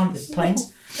that time. The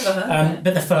planes. But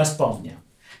the first bomb. Yeah.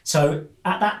 So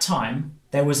at that time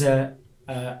there was a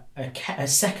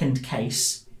second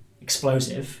case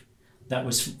explosive that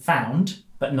was found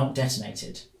but not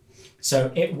detonated.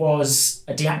 So it was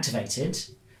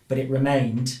deactivated, but it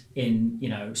remained in,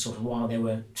 sort of while they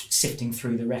were sifting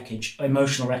through the wreckage,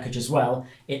 emotional wreckage as well,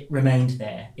 it remained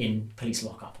there in police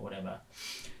lockup or whatever.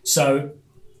 So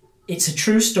it's a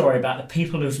true story about the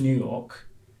people of New York.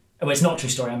 Well, it's not a true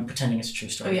story, I'm pretending it's a true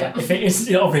story. Oh, yeah. But if it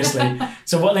is, obviously.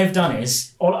 So what they've done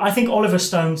is, I think Oliver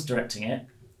Stone's directing it,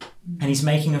 and he's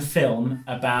making a film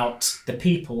about the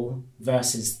people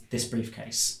versus this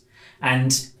briefcase.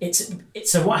 And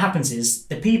so what happens is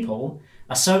the people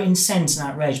are so incensed and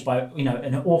outraged by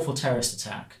an awful terrorist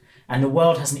attack, and the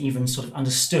world hasn't even sort of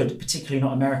understood, particularly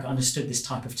not America, understood this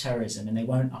type of terrorism, and they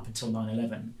won't up until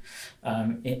 9/11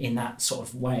 in that sort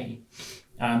of way.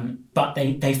 But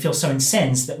they feel so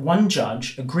incensed that one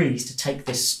judge agrees to take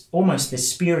this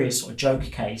spurious sort of joke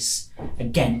case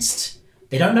against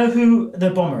They don't know who the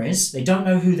bomber is. They don't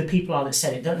know who the people are that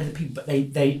said it. They don't know the people, but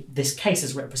this case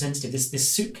is representative.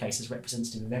 This suitcase is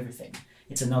representative of everything.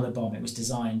 It's another bomb. It was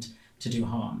designed to do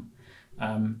harm.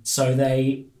 So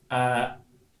the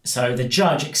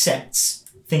judge accepts,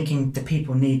 thinking the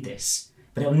people need this,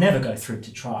 but it'll never go through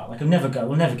to trial. Like we'll never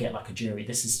get like a jury.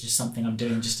 This is just something I'm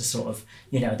doing just to sort of,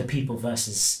 the people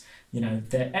versus.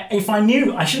 If I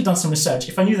knew, I should have done some research.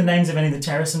 If I knew the names of any of the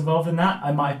terrorists involved in that,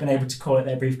 I might have been able to call it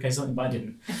their briefcase or something, but I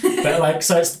didn't.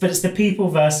 It's the people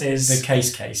versus The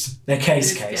case. the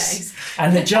case.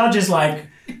 And the judge is like,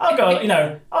 I'll go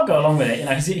along with it.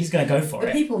 He's going to go for The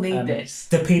it. people need this.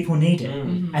 The people need it,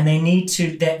 and they need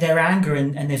to. Their anger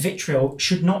and their vitriol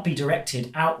should not be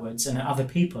directed outwards and at other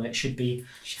people. It should be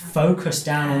focused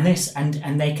down on this,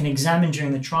 and they can examine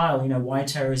during the trial, why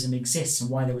terrorism exists and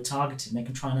why they were targeted. And they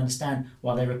can try and understand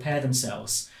why they repair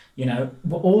themselves.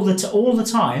 All the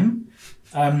time.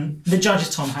 The judge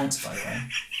is Tom Hanks, by the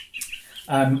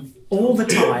way. All the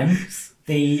time,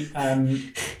 the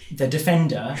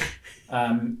defender.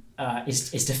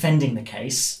 Is defending the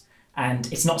case,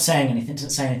 and it's not saying anything. It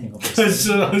doesn't say anything. Obviously, it's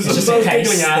just a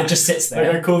case that just sits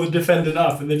there. They call the defendant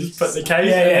up, and they just put the case.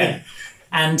 Yeah.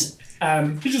 And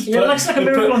it's like a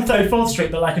Miracle on 34th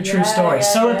Street, but like a true story.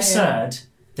 So absurd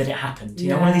that it happened.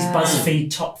 One of these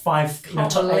BuzzFeed top 5,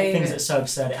 top 8 things that's so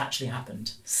absurd it actually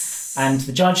happened. And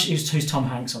the judge, who's Tom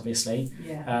Hanks, obviously.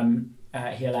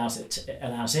 He allows it,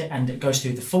 and it goes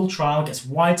through the full trial, gets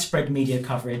widespread media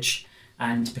coverage.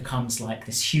 And becomes like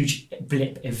this huge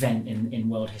blip event in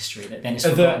world history that then is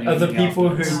forgotten. Are the people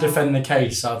who defend the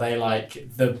case, are they like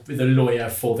the lawyer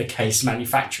for the case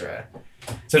manufacturer?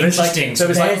 So it's like attachés,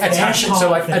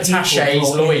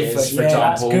 lawyers, for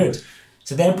example. That's good.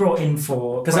 So they're brought in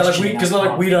for because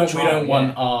we don't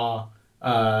want our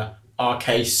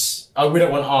case. We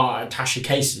don't want our attaché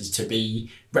cases to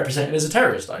be represented as a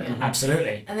terrorist.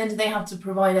 Absolutely. And then do they have to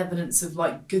provide evidence of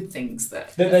like good things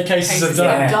that their cases have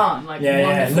done? Like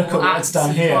wonderful look at what it's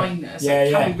done of here. kindness.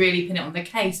 Can we really pin it on the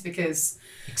case because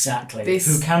exactly this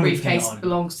who can briefcase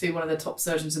belongs to one of the top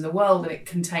surgeons in the world and it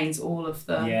contains all of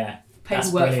the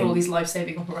paperwork for all these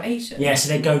life-saving operations. Yeah, so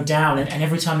they go down, and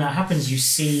every time that happens, you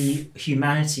see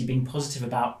humanity being positive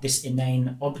about this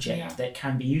inane object that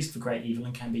can be used for great evil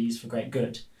and can be used for great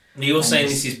good. You're saying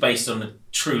this is based on a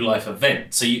true life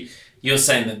event, so you're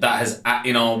saying that has,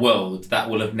 in our world, that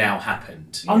will have now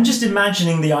happened. I'm just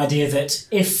imagining the idea that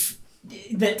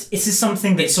this is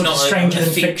something that's sort of stranger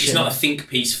than fiction. It's not a think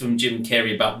piece from Jim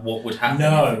Carrey about what would happen.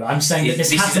 No, I'm saying that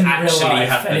this happened in real life,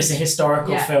 happened. And it's a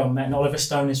historical film, and Oliver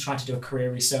Stone is trying to do a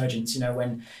career resurgence.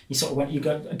 When you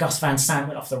got Gus Van Sant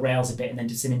went off the rails a bit and then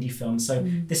did some indie films. So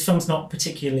this film's not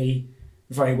particularly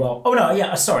very well. Oh no,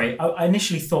 yeah, sorry. I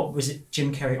initially thought, was it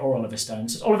Jim Carrey or Oliver Stone?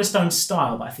 So it's Oliver Stone's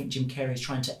style, but I think Jim Carrey is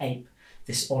trying to ape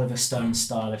this Oliver Stone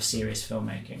style of serious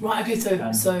filmmaking. Right, okay,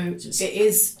 so it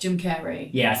is Jim Carrey.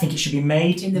 Yeah, I think it should be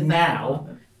made now,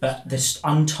 but this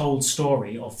untold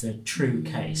story of the true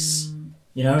case.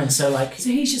 And so like... So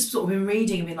he's just sort of been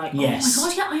reading and been like, oh my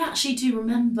God, yeah, I actually do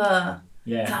remember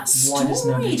that story. Why does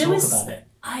nobody talk about it?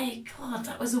 God,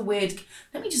 that was a weird...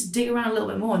 Let me just dig around a little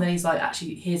bit more. And then he's like,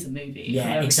 actually, here's a movie.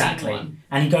 Yeah, exactly.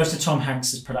 And he goes to Tom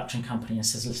Hanks' production company and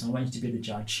says, listen, I want you to be the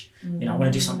judge. I want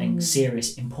to do something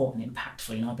serious, important,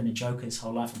 impactful. I've been a joker this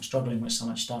whole life. I'm struggling with so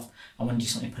much stuff. I want to do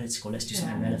something political. Let's do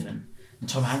something relevant. And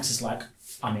Tom Hanks is like,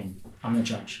 I'm the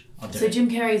judge. I'll do it. So Jim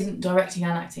Carrey isn't directing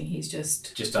and acting. He's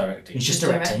just directing. He's just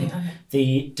directing. Okay.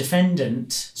 The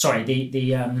defendant... Sorry,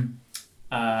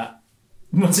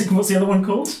 what's the other one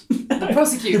called? The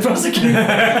prosecutor. The prosecutor.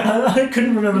 I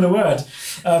couldn't remember the word.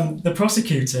 The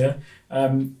prosecutor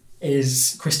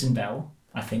is Kristen Bell,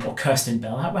 I think, or Kirsten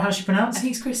Bell. How's she pronounced? I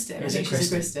think it's Kristen. She's a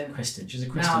Kristen. She's a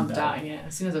Kristen now I'm Bell. doubting it.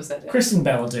 As soon as I've said it. Kristen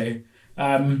Bell will do.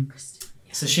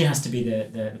 So she has to be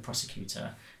the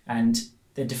prosecutor. And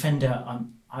the defender,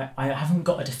 I haven't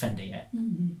got a defender yet.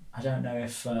 Mm-hmm. I don't know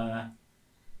if I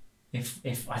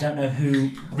don't know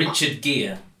who... Richard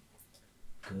Gere.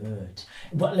 Good.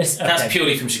 Well, that's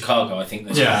purely from Chicago, I think.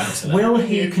 Will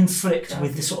he conflict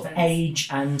with the sort of age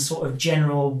and sort of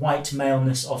general white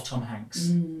maleness of Tom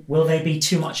Hanks? Will they be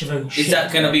too much of a... Is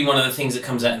that going to be one of the things that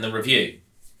comes out in the review?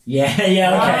 Yeah,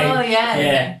 okay. Oh,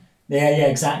 yeah. Yeah,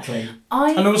 exactly.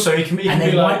 And also, he can be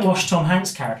they like... whitewash Tom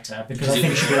Hanks' character because I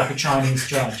think it should be like a Chinese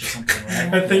judge or something,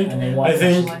 right? I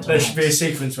think there should be a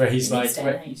sequence where he's like,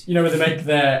 where they make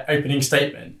their opening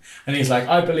statement, and he's like,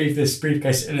 I believe this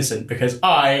briefcase is innocent because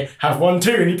I have one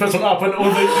too, and he puts one up and all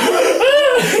the...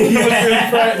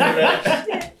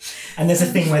 And there's a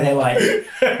thing where they're like, you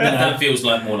know, That feels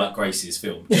like more like Grace's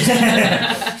film.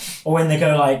 or when they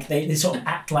go like they sort of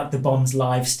act like the bomb's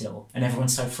live still, and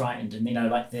everyone's so frightened, and you know,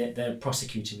 like the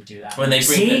prosecutor would do that. When they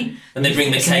bring the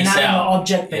it's case an inanimate out.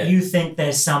 object, but Yeah. you think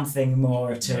there's something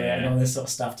more to it, and Yeah. all this sort of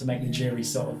stuff to make the jury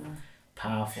sort of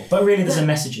powerful. But really, there's a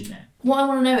message in there. What I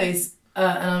want to know is,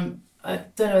 and I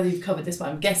don't know whether you've covered this, but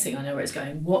I'm guessing I know where it's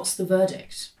going. What's the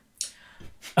verdict?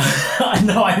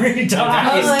 No, I really don't.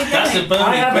 That's a I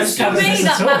burning haven't question. covered For me, this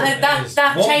at all.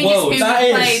 that What changes world? who That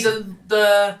will play is-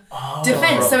 the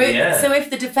defence. So yeah. if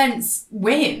the defence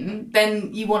win,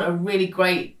 then you want a really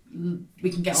great. We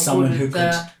can get on Someone board who with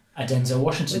could the a Denzel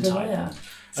Washington with the type. lawyer.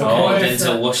 Oh, Okay.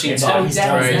 Denzel Yeah, Washington. but he's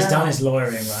Denzel. done his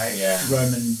lawyering, right? Yeah.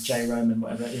 J. Roman,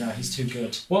 whatever. You know, he's too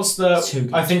good. What's the? Too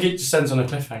good. I think it just ends on a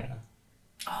cliffhanger.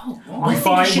 Oh, I what?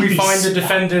 think it should be find the s-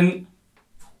 defendant.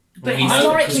 But We know,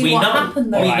 historically, 'cause we what know.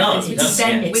 happened though? We know, is we we know.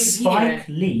 send It's Wikipedia. Spike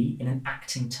Lee in an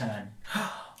acting turn.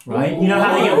 Right? You know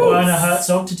how they get Werner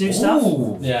Herzog to do stuff?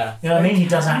 Ooh. Yeah. You know what I mean? He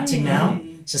does acting now.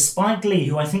 So Spike Lee,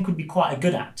 who I think would be quite a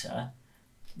good actor,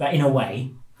 but in a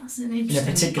way, That's an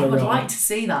interesting. particular I would role. like to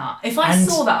see that. If I And-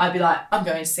 saw that, I'd be like, I'm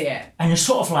going to see it. and you're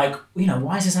sort of like, you know,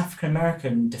 why is this African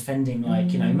American defending,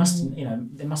 like, you know,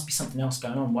 there must be something else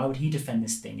going on. Why would he defend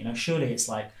this thing? You know, surely it's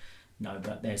like, no,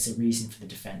 but there's a reason for the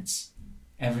defense.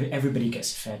 Everybody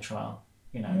gets a fair trial.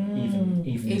 You know, even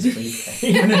this briefcase,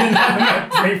 even in an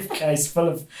inanimate briefcase full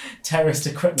of terrorist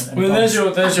equipment. And Well, bombs.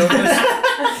 there's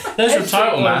your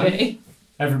title, man. Everybody.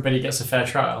 Everybody gets a fair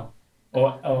trial.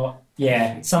 or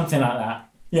yeah, something like that.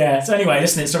 Yeah. So anyway,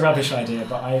 listen, it's a rubbish idea,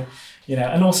 but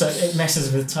and also it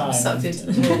messes with time. I'm sucked and- into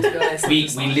the world, to be honest. We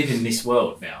live in this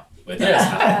world now. Where that's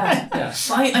happening.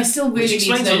 Yeah. I still really need to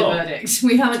explains know a the lot. verdict.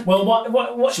 We haven't. Well,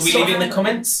 what Should we sort leave it in of- the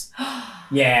comments?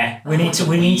 Yeah, we need to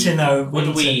know. What do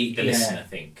need to- we, the yeah, listener,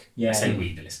 think? Yeah. I say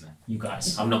we, the listener. You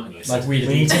guys. I'm not going to listen. Like we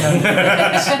We need to know.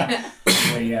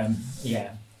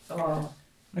 Yeah. Oh.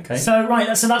 Okay. So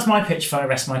right, so that's my pitch for I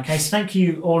Rest My Case. Thank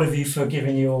you, all of you, for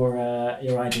giving your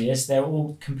ideas. They're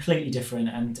all completely different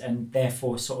and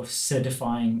therefore sort of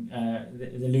solidifying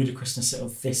the ludicrousness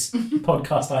of this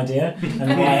podcast idea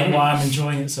and why I'm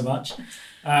enjoying it so much.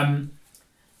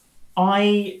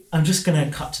 I am just going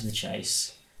to cut to the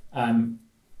chase.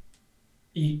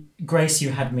 Grace,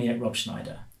 you had me at Rob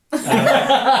Schneider.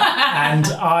 And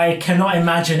I cannot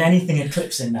imagine anything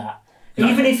eclipsing that.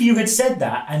 Even if you had said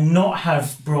that and not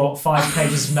have brought 5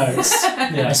 pages of notes,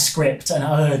 a script and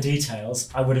other details,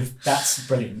 I would have. That's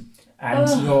brilliant.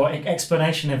 And your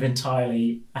explanation of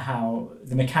entirely how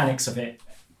the mechanics of it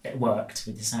worked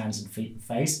with his hands and feet and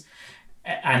face,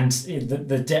 and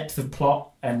the depth of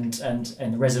plot and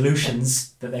the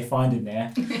resolutions that they find in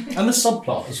there, And the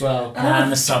subplot as well.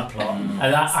 and the subplot.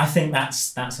 And I think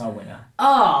that's our winner.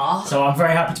 Ah. So I'm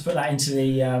very happy to put that into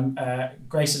the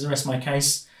Grace's Arrest My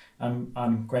Case. I'm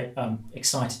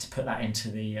excited to put that into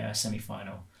the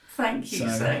semi-final. Thank you So-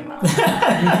 so much.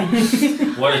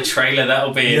 What a trailer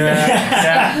that'll be.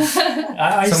 I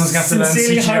Someone's gonna have to learn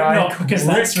sincerely hope CGI not, because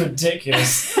that's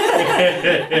ridiculous.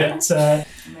 But,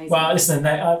 Amazing. well, listen,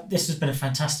 this has been a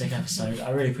fantastic episode. I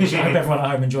really appreciate it. I hope everyone at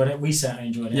home enjoyed it. We certainly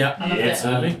enjoyed it. Yeah. I love it.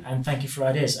 Absolutely. And thank you for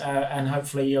ideas. And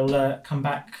hopefully you'll come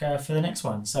back for the next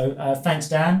one. So thanks,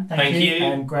 Dan. Thank you.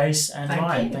 And Grace and Thank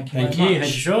Ryan. you. Thank you Thank very you. much.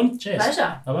 Thank you, Sean. Cheers.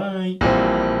 Pleasure. Bye-bye.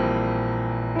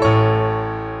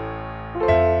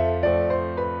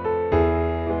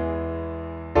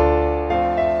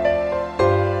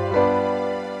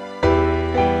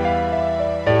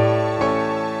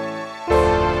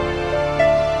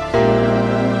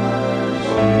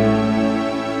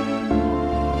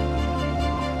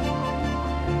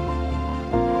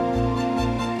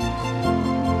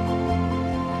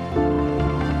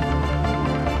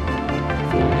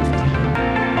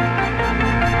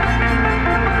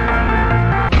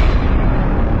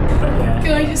 But yeah.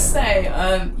 Can I just say,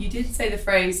 you did say the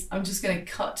phrase, I'm just going to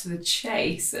cut to the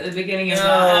chase at the beginning of that.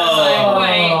 I was like,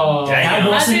 wait. Oh. Dang That it.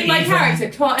 As wasn't in my even- character,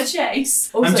 cut a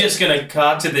chase. Also, I'm just going to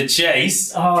cut to the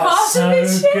chase. Oh, cut it's so to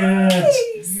the good.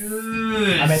 chase. I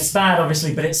mean, it's bad,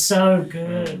 obviously, but it's so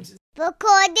good.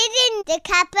 Recorded in the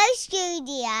Capo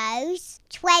Studios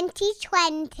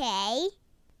 2020.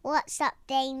 What's up,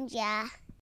 Danger?